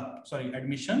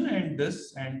admission and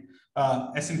this and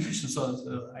assimilation.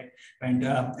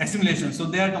 Assimilation. So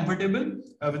they are comfortable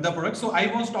with the product. So I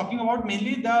was talking about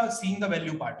mainly the seeing the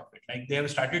value part of it. Like they have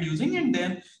started using and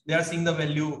then they are seeing the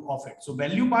value of it. So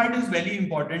value part is very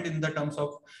important in the terms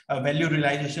of value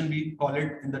realization. We call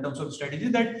it in the terms of strategy,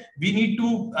 that we need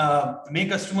to make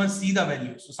customers see the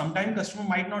value. So sometimes customer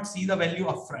might not see the value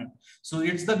upfront. So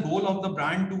it's the goal of the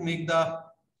brand to make the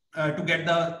to get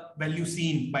the value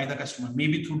seen by the customer,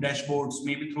 maybe through dashboards,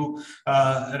 maybe through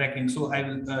ranking. So I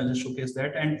will just showcase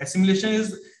that. And assimilation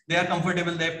is they are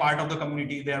comfortable, they're part of the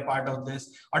community, they are part of this.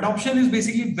 Adoption is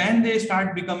basically when they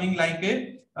start becoming like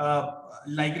a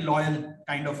loyal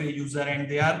kind of a user, and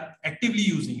they are actively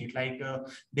using it like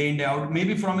day in day out,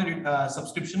 maybe from a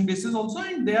subscription basis also,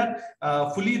 and they are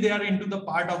fully they are into the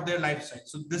part of their lifestyle.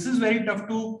 So this is very tough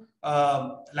to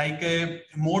like a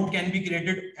moat can be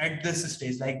created at this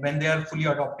stage, like when they are fully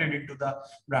adopted into the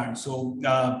brand. So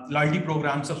loyalty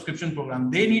program, subscription program,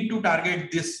 they need to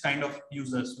target this kind of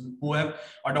users who have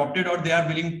adopted or they are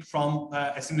willing from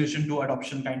assimilation to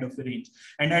adoption kind of range.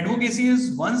 And advocacy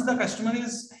is once the customer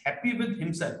is happy with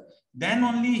himself, then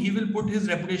only he will put his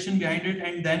reputation behind it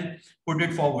and then put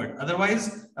it forward.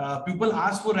 Otherwise, people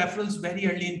ask for referrals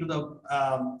very early into the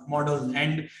model,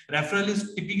 and referral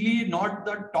is typically not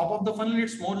the top of the funnel.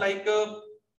 It's more like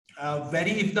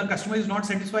if the customer is not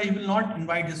satisfied, he will not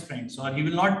invite his friends, or he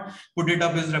will not put it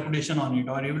up his reputation on it,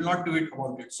 or he will not do it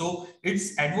about it. So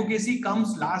it's advocacy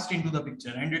comes last into the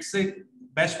picture, and it's a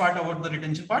best part about the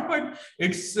retention part, but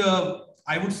it's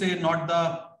I would say not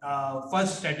the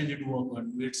first strategy to work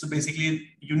on. It's basically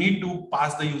you need to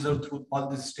pass the user through all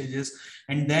these stages,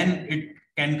 and then it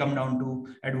can come down to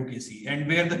advocacy, and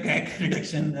where the CAC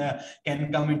reduction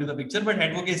can come into the picture. But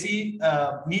advocacy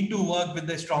need to work with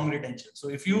the strong retention. So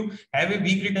if you have a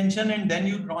weak retention and then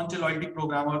you launch a loyalty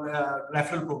program or a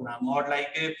referral program or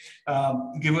like a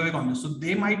giveaway contest, so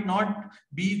they might not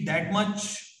be that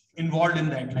much involved in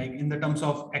that, like in the terms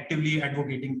of actively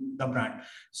advocating the brand.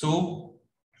 So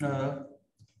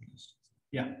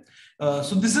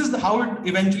so this is how it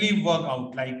eventually work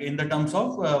out, like in the terms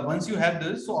of once you have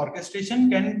this. So orchestration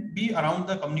can be around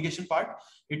the communication part.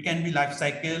 It can be life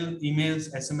cycle,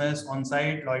 emails, SMS,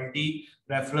 on-site, loyalty,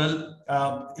 referral.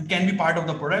 It can be part of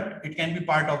the product. It can be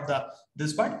part of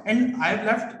this part. And I've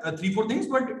left 3-4 things,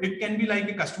 but it can be like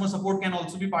a customer support can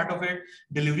also be part of it.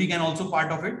 Delivery can also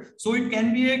part of it. So it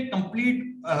can be a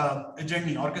complete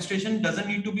journey. Orchestration doesn't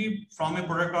need to be from a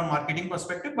product or marketing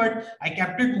perspective, but I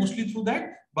kept it mostly through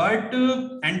that. But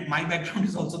and my background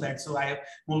is also that, so I am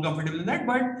more comfortable in that.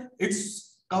 But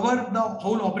it's cover the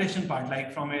whole operation part,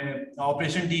 like from a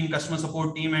operation team, customer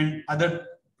support team, and other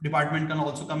department can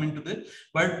also come into this.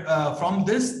 But from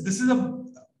this is a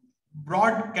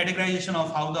broad categorization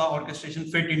of how the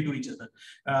orchestration fit into each other.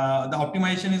 The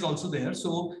optimization is also there.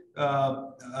 So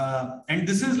and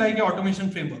this is like an automation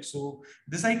framework. So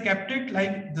this I kept it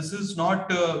like this is not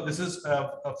this is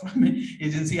from an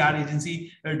agency. Our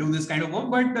agency do this kind of work,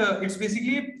 but it's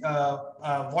basically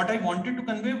what I wanted to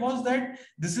convey was that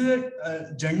this is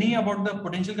a journey about the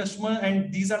potential customer,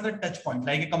 and these are the touch points,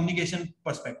 like a communication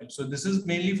perspective. So this is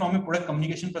mainly from a product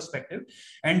communication perspective,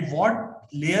 and what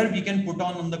layer we can put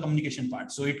on the communication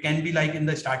part. So it can be like in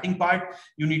the starting part,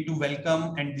 you need to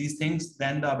welcome and these things,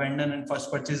 then the abandon and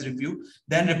first purchase review,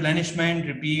 then replenishment,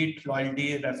 repeat,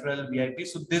 loyalty, referral, VIP.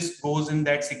 So this goes in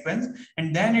that sequence,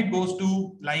 and then it goes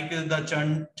to like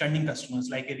the churning customers,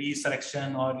 like a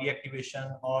reselection or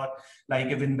reactivation or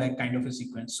like a win back kind of a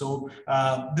sequence. So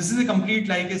this is a complete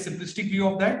like a simplistic view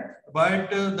of that, but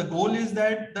the goal is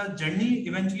that the journey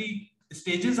eventually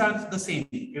stages are the same.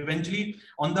 Eventually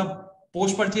on the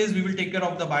post purchase, we will take care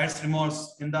of the buyer's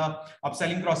remorse. In the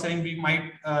upselling, cross selling, we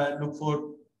might look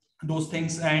for those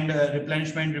things, and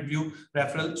replenishment, review,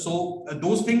 referral. So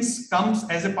those things comes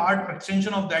as a part of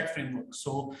extension of that framework.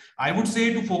 So I would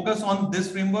say to focus on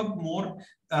this framework more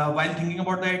while thinking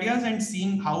about the ideas and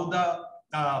seeing how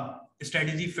the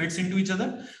strategy fits into each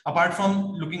other, apart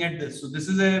from looking at this. So this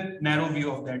is a narrow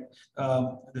view of that,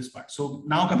 this part. So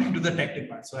now coming to the tactic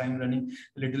part. So I'm running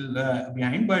a little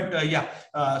behind, but yeah.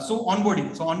 So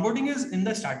onboarding. So onboarding is in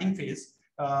the starting phase.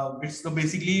 It's the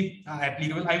basically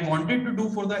applicable. I wanted to do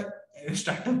for the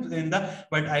startup in the,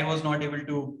 but I was not able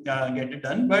to get it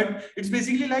done. But it's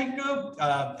basically like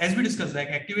as we discussed, like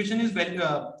activation is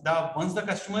well, the once the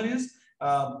customer is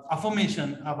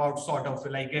affirmation about sort of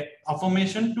like a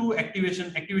affirmation to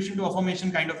activation, activation to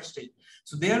affirmation kind of stage.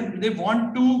 So they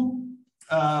want to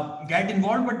get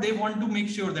involved, but they want to make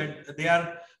sure that they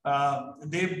are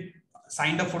they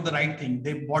signed up for the right thing,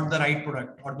 they bought the right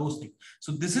product or those things.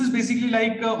 So this is basically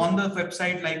like on the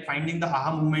website, like finding the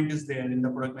aha moment is there in the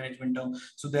product management term.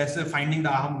 So there's a finding the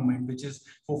aha moment, which is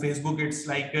for Facebook, it's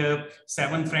like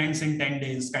 7 friends in 10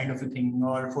 days kind of a thing.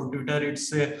 Or for Twitter,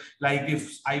 it's like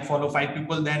if I follow 5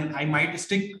 people, then I might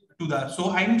stick to that. So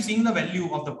I'm seeing the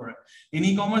value of the product. In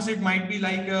e-commerce, it might be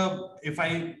like if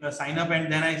I sign up and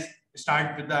then I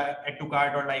start with the add to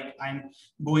cart, or like I'm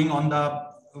going on the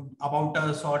about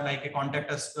us or like a contact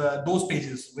us, those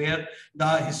pages where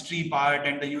the history part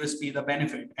and the USP, the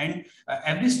benefit, and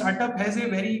every startup has a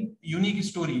very unique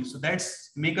story. So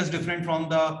that's make us different from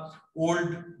the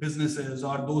old businesses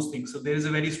or those things. So there is a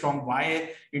very strong why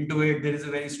into it. There is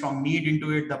a very strong need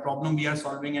into it, the problem we are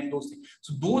solving and those things.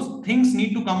 So those things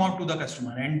need to come out to the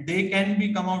customer, and they can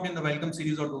be come out in the welcome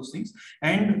series or those things.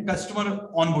 And customer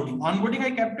onboarding,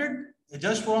 I kept it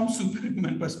just from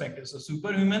superhuman perspective. So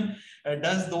superhuman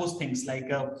does those things like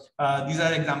these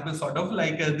are examples sort of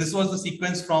like this was the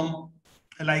sequence from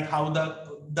like how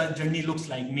the journey looks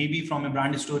like, maybe from a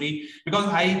brand story, because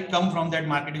I come from that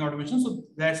marketing automation. So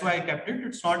that's why I kept it.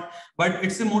 It's not, but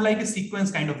it's a more like a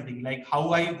sequence kind of thing, like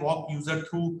how I walk user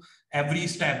through every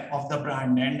step of the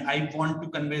brand. And I want to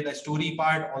convey the story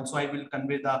part. Also, I will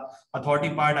convey the authority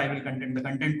part. I will contain the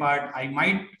content part. I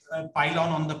might pile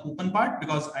on the coupon part,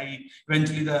 because I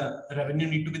eventually the revenue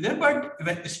need to be there, but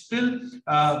still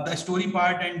the story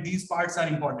part and these parts are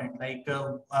important. Like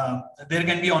there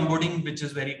can be onboarding, which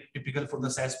is very typical for the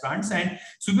SaaS brands. And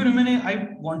superhuman I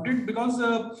wanted because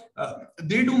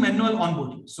they do manual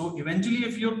onboarding. So eventually,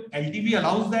 if your LTV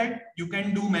allows that, you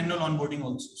can do manual onboarding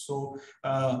also. So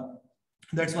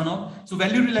that's one of. So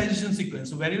value realization sequence.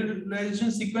 So value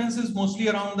realization sequence is mostly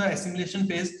around the assimilation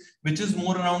phase, which is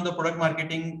more around the product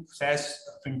marketing, SaaS,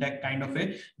 fintech kind of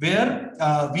way, where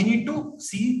we need to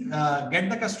see, get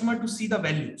the customer to see the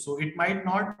value. So it might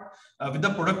not with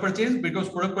the product purchase, because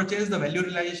product purchase, the value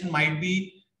realization might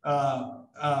be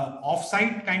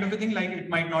off-site kind of a thing. Like it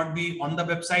might not be on the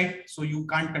website, so you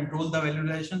can't control the value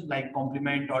realization, like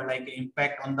compliment or like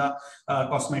impact on the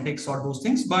cosmetics or those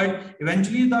things. But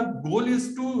eventually the goal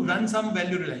is to run some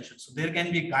value realization. So there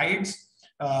can be guides,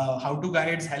 how to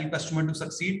guides help customer to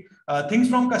succeed, things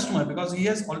from customer, because he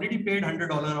has already paid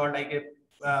 $100 or like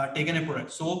a taken a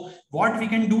product. So what we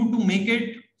can do to make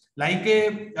it like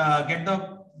a get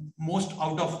the most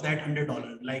out of that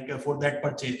 $100, like for that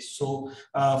purchase. So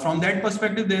from that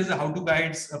perspective, there's a how to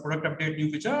guides, product update,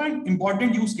 new feature, and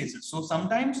important use cases. So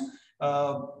sometimes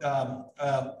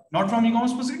not from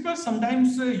e-commerce perspective, but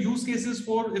sometimes use cases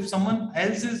for if someone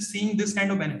else is seeing this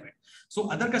kind of benefit. So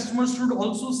other customers should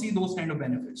also see those kind of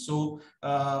benefits. So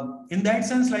in that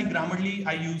sense, like Grammarly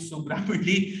I use, so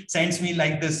Grammarly sends me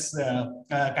like this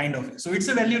kind of. So it's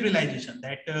a value realization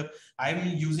that I'm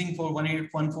using for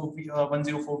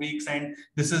 104 weeks, and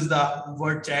this is the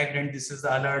word checked, and this is the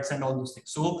alerts and all those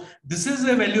things. So this is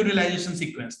a value realization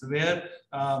sequence where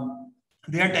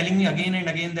they are telling me again and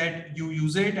again that you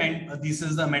use it, and this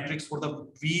is the metrics for the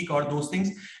week or those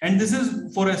things. And this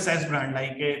is for a SaaS brand,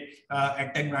 like a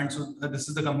tech brand. So this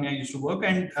is the company I used to work,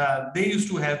 and they used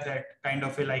to have that kind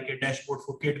of a like a dashboard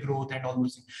for kid growth and all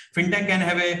those things. Fintech can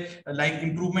have a like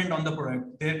improvement on the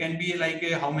product. There can be like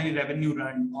a how many revenue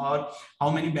run or how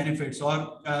many benefits,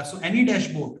 or so any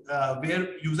dashboard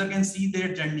where user can see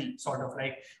their journey, sort of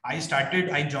like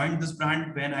I joined this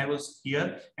brand when I was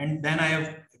here, and then I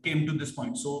have came to this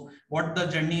point. So what the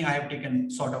journey I have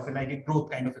taken, sort of like a growth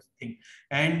kind of a thing.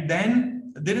 And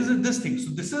then there is this thing.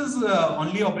 So this is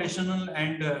only operational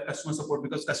and customer support,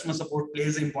 because customer support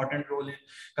plays an important role in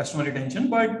customer retention.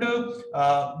 But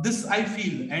this I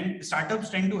feel, and startups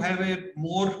tend to have a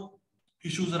more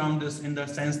issues around this, in the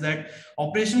sense that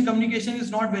operational communication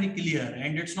is not very clear,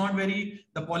 and it's not very,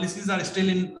 the policies are still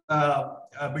in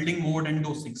building mode and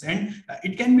those things. And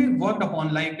it can be worked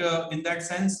upon, like in that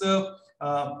sense,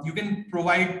 you can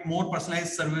provide more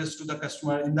personalized service to the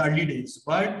customer in the early days.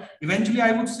 But eventually,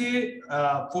 I would say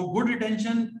for good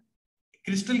retention,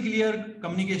 crystal clear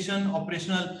communication,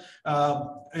 operational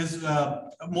is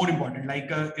more important.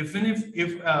 Like even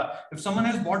if someone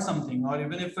has bought something, or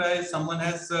even if someone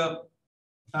has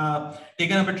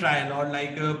taken up a trial, or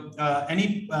like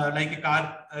any like a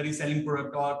car reselling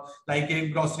product, or like a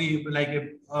grocery, like a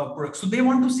product, so they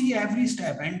want to see every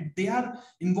step, and they are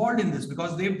involved in this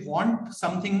because they want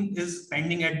something is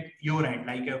pending at your end,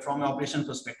 like from an operation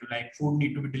perspective, like food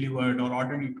need to be delivered or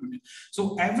order need to be,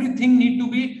 so everything need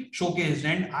to be showcased.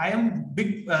 And I am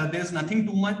big, there's nothing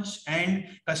too much, and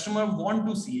customer want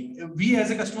to see, we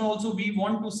as a customer also, we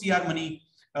want to see our money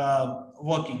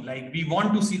working. Like we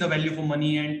want to see the value for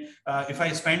money, and if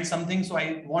I spend something, so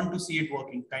I want to see it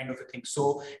working, kind of a thing.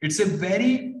 So it's a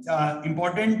very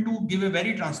important to give a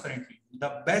very transparent view.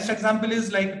 The best example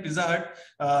is like Pizza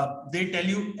Hut. They tell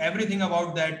you everything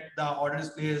about that. The order is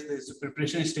placed, there's a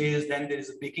preparation stage, then there is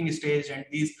a baking stage, and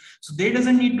these. So they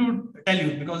doesn't need to tell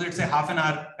you because it's a half an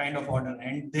hour kind of order,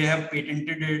 and they have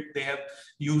patented it, they have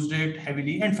used it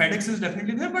heavily. And FedEx is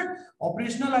definitely there, but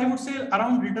operational, I would say,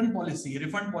 around return policy,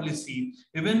 refund policy,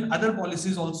 even other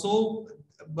policies also.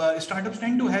 Startups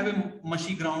tend to have a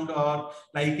mushy ground, or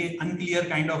like a unclear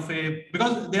kind of a,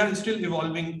 because they are still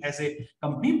evolving as a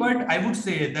company. But I would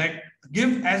say that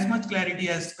give as much clarity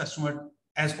as customer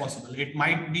as possible. It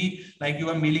might be like you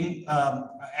are mailing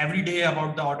every day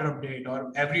about the order update,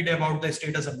 or every day about the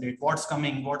status update, what's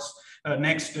coming, what's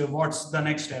next, what's the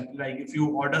next step. Like if you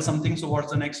order something, so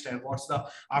what's the next step, what's the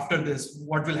after this,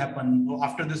 what will happen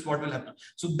after this, what will happen.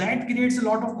 So that creates a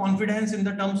lot of confidence in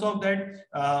the terms of that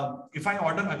if I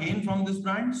order again from this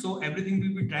brand, so everything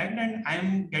will be tracked, and I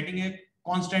am getting a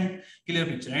constant clear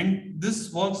picture. And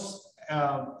this works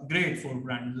great for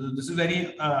brand. This is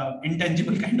very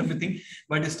intangible kind of a thing,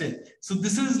 but still. So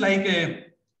this is like a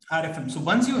RFM. So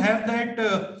once you have that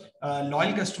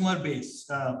loyal customer base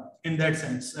in that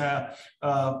sense,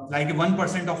 like a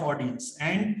 1% of audience,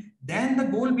 and then the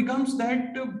goal becomes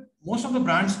that most of the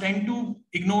brands tend to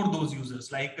ignore those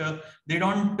users. Like they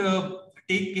don't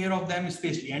take care of them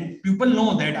especially. And people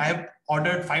know that I have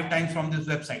ordered 5 times from this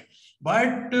website,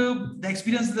 but the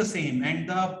experience is the same, and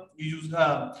the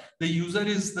user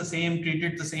is the same,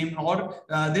 treated the same, or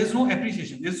there's no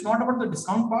appreciation. It's not about the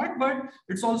discount part, but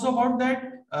it's also about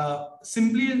that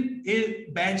simply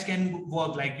a badge can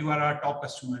work, like you are a top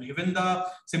customer. Even the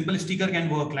simple sticker can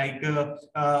work, like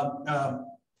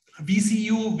we see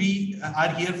you, we are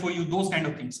here for you, those kind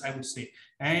of things, I would say.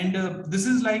 And this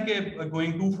is like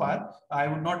going too far. I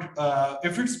would not,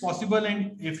 if it's possible,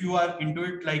 and if you are into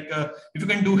it, like if you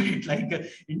can do it, like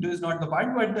into is not the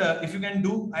part, but if you can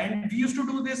do. And we used to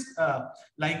do this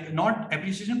like not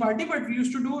appreciation party, but we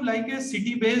used to do like a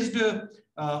city based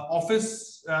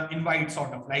office invite,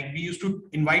 sort of like we used to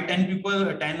invite 10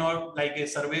 people, 10, or like a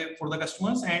survey for the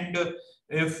customers. And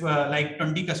if like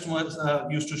 20 customers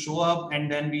used to show up, and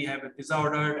then we have a pizza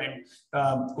order and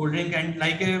cold drink, and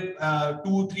like a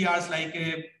 2-3 hours, like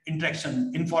a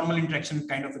interaction, informal interaction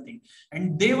kind of a thing.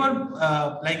 And they were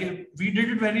like we did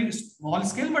it very small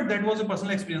scale, but that was a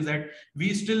personal experience that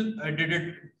we still did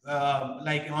it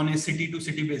like on a city to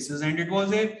city basis. And it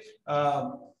was a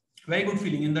very good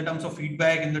feeling in the terms of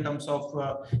feedback, in the terms of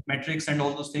metrics and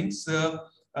all those things.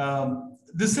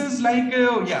 This is like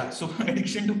yeah, so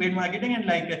addiction to paid marketing, and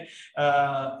like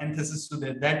emphasis to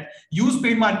that use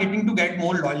paid marketing to get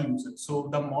more loyal users. So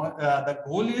the more the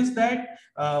goal is that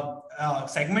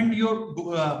segment your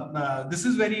this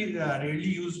is very rarely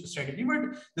used strategy,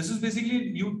 but this is basically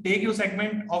you take your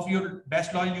segment of your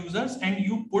best loyal users and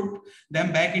you put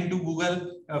them back into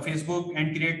Google, Facebook,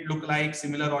 and create look-alike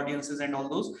similar audiences and all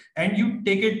those, and you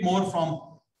take it more from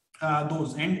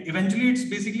those. And eventually it's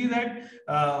basically that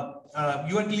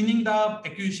you are cleaning the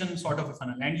acquisition sort of a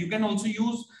funnel. And you can also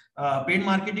use paid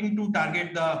marketing to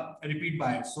target the repeat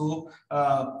buyers. So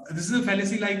this is a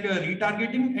fallacy, like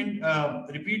retargeting and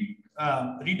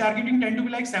retargeting tend to be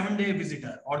like 7-day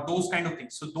visitor or those kind of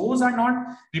things. So those are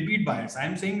not repeat buyers.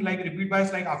 I'm saying like repeat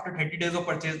buyers, like after 30 days of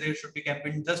purchase, there should be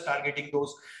campaign just targeting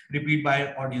those repeat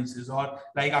buyer audiences, or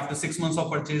like after 6 months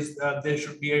of purchase, there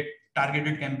should be a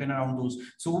targeted campaign around those.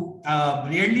 So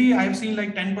rarely I've seen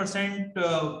like 10%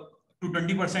 to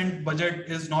 20% budget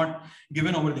is not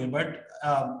given over there, but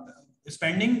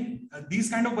spending these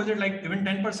kind of budget, like even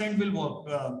 10% will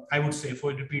work, I would say,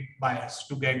 for repeat buyers,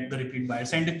 to get the repeat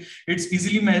buyers. And it's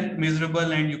easily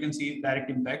measurable, and you can see direct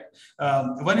impact.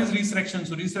 One is resurrection.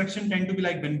 So resurrection tend to be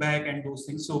like win back and those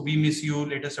things. So we miss you,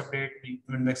 latest update,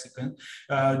 win back sequence,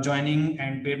 joining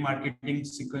and paid marketing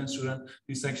sequence to run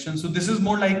resurrection. So this is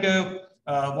more like a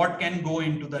what can go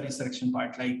into the resurrection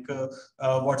part, like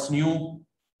what's new,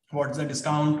 what's the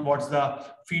discount, what's the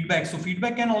feedback. So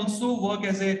feedback can also work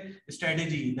as a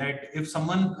strategy, that if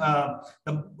someone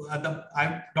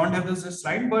I don't have this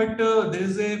slide, but there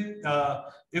is a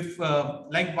if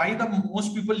like why the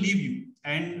most people leave you,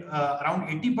 and around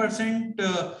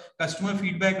 80% customer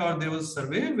feedback, or there was a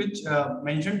survey which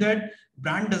mentioned that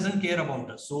brand doesn't care about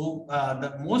us. So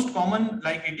the most common,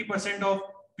 like 80% of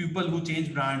people who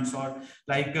change brands, or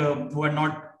like who are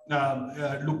not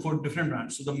look for different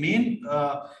brands. So the main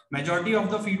majority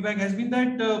of the feedback has been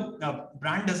that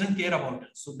brand doesn't care about it.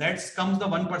 So that's comes the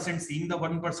 1%, seeing the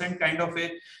 1% kind of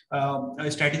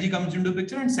a strategy comes into the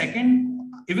picture. And second,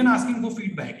 even asking for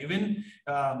feedback, even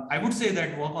I would say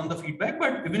that work on the feedback,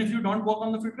 but even if you don't work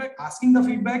on the feedback, asking the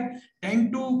feedback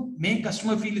tend to make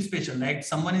customer feel special, like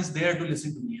someone is there to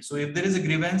listen to me. So if there is a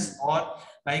grievance, or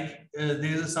like there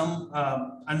is some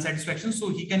unsatisfaction, so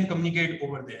he can communicate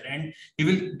over there, and he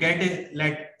will get a,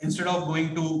 like instead of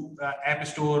going to app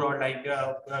store, or like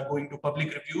going to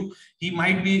public review, he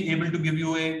might be able to give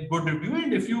you a good review,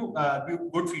 and if you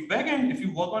give good feedback and if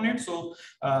you work on it, so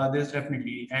there's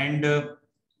definitely, and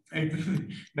it will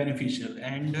be beneficial.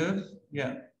 And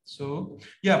yeah, so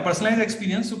yeah, personalized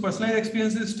experience. So personalized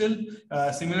experience is still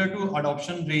similar to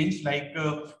adoption range, like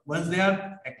once they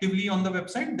are actively on the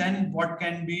website, then what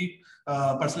can be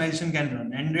personalization can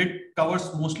run, and it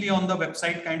covers mostly on the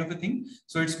website kind of a thing.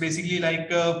 So it's basically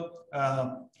like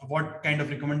what kind of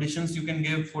recommendations you can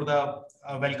give for the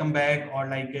welcome back, or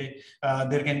like a,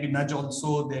 there can be nudge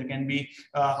also, there can be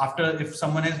after, if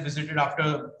someone has visited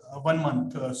after 1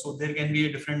 month, so there can be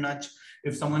a different nudge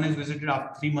if someone has visited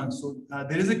after 3 months. So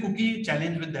there is a cookie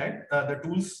challenge with that. The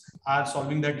tools are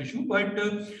solving that issue, but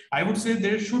I would say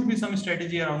there should be some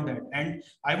strategy around that. And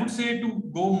I would say to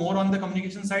go more on the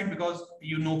communication side, because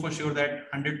you know for sure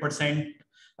that 100%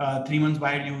 3 months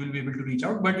wide you will be able to reach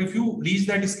out. But if you reach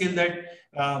that scale that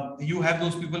you have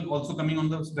those people also coming on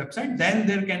the website, then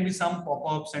there can be some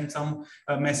pop-ups and some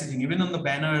messaging, even on the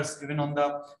banners, even on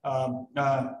the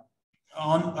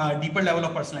on a deeper level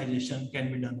of personalization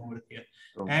can be done over here.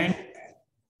 Cool. And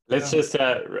let's just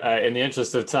in the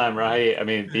interest of time, right, I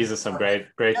mean, these are some great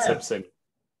tips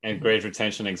and great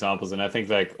retention examples, and I think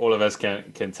like all of us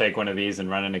can take one of these and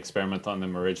run an experiment on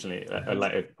them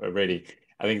already.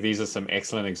 I think these are some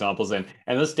excellent examples, and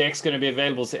this deck's going to be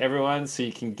available to everyone, so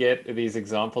you can get these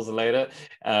examples later.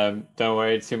 Don't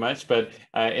worry too much, but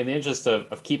in the interest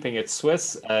of keeping it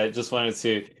Swiss, just wanted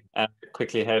to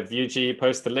quickly have Yuji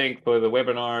post the link for the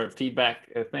webinar feedback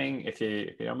thing, if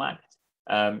you don't mind,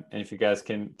 and if you guys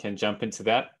can jump into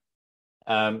that.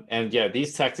 And yeah,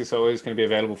 these tactics are always going to be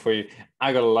available for you.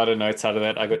 I got a lot of notes out of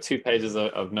that. I got 2 pages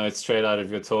of notes straight out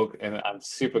of your talk, and I'm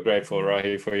super grateful,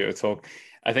 Rahi, for your talk.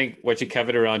 I think what you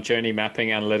covered around journey mapping,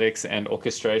 analytics, and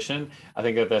orchestration, I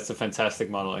think that's a fantastic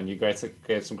model, and you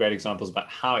gave some great examples about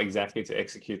how exactly to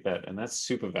execute that, and that's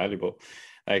super valuable.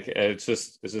 Like it's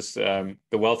just the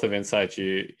wealth of insight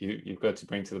you've got to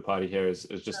bring to the party here is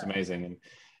just amazing,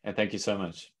 and thank you so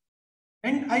much.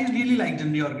 And I really like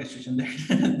journey orchestration.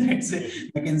 That's a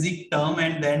McKinsey term,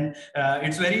 and then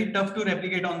it's very tough to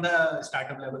replicate on the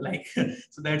startup level. Like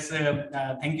so, that's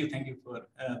thank you for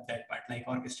that part. Like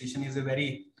orchestration is a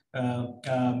very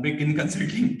big in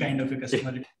consulting kind of a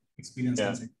customer experience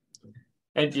concept.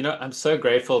 And you know, I'm so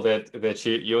grateful that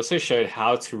you also showed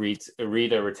how to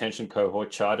read a retention cohort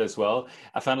chart as well.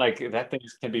 I found like that thing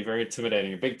can be very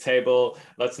intimidating. A big table,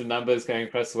 lots of numbers going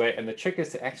across the way, and the trick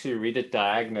is to actually read it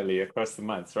diagonally across the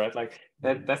months, right? Like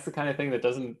that's the kind of thing that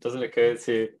doesn't occur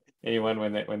to anyone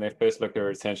when they first look at a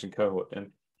retention cohort.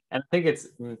 And I think it's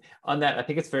on that. I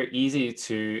think it's very easy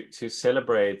to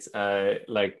celebrate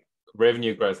like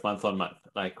revenue growth month on month.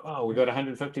 Like, oh, we got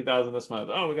 150,000 this month.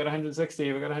 Oh, we got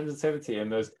 160, we got 170.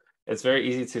 And it's very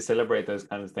easy to celebrate those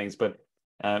kind of things. But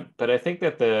I think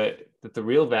that the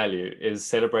real value is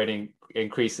celebrating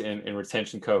increase in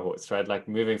retention cohorts, right? Like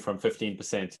moving from 15%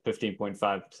 to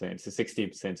 15.5% to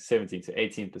 16% to 17% to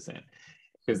 18%.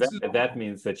 Because that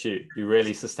means that you're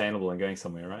really sustainable and going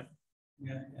somewhere, right?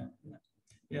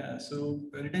 Yeah, so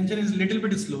retention is a little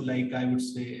bit slow, like I would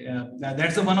say.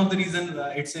 That's one of the reasons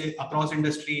it's across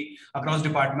industry, across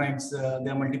departments,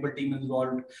 there are multiple teams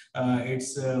involved.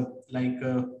 It's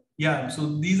yeah,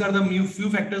 so these are the few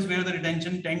factors where the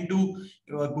retention tend to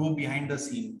go behind the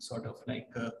scene, sort of like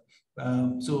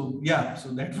So yeah,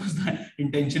 so that was the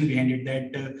intention behind it,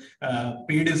 that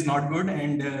paid is not good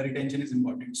and retention is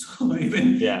important. So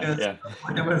even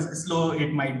whatever is slow,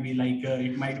 it might be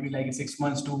like 6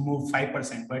 months to move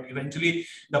 5%, but eventually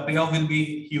the payoff will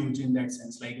be huge in that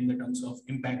sense, like in the terms of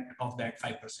impact of that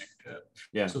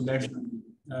 5%. So that's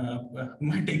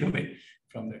my takeaway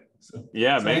from that. So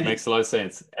yeah, makes a lot of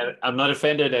sense. And I'm not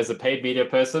offended as a paid media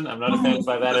person. I'm not offended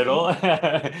by that at all.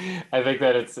 I think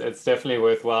that it's definitely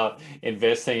worthwhile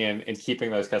investing in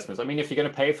keeping those customers. I mean, if you're going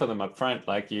to pay for them up front,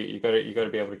 like you got to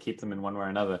be able to keep them in one way or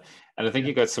another. And I think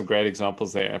you got some great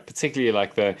examples there, particularly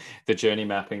like the journey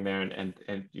mapping there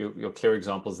and your clear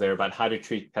examples there about how to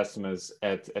treat customers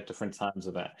at different times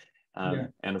of that.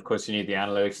 And of course, you need the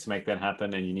analytics to make that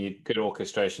happen, and you need good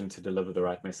orchestration to deliver the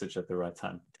right message at the right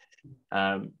time.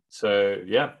 So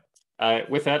yeah,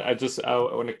 with that, I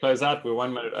want to close out. We're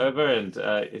 1 minute over, and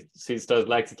it seems does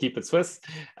like to keep it Swiss.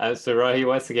 So Rahi,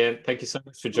 once again, thank you so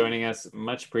much for joining us.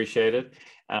 Much appreciated.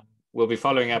 We'll be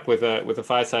following up with a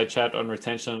fireside chat on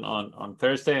retention on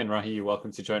Thursday, and Rahi, you're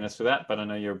welcome to join us for that. But I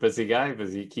know you're a busy guy,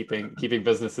 busy keeping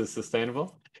businesses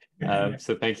sustainable.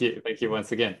 So thank you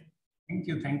once again. Thank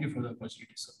you for the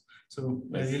opportunity. So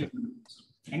really,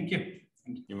 thank you.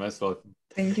 You're most welcome.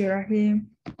 Thank you, Rahi.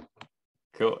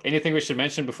 Cool. Anything we should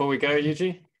mention before we go,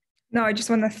 Yuji? No, I just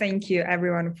want to thank you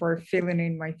everyone for filling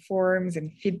in my forms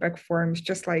and feedback forms,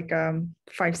 just like 5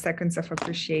 seconds of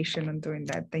appreciation on doing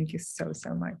that. Thank you so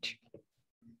much.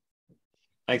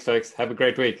 Thanks, folks. Have a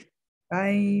great week.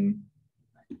 Bye.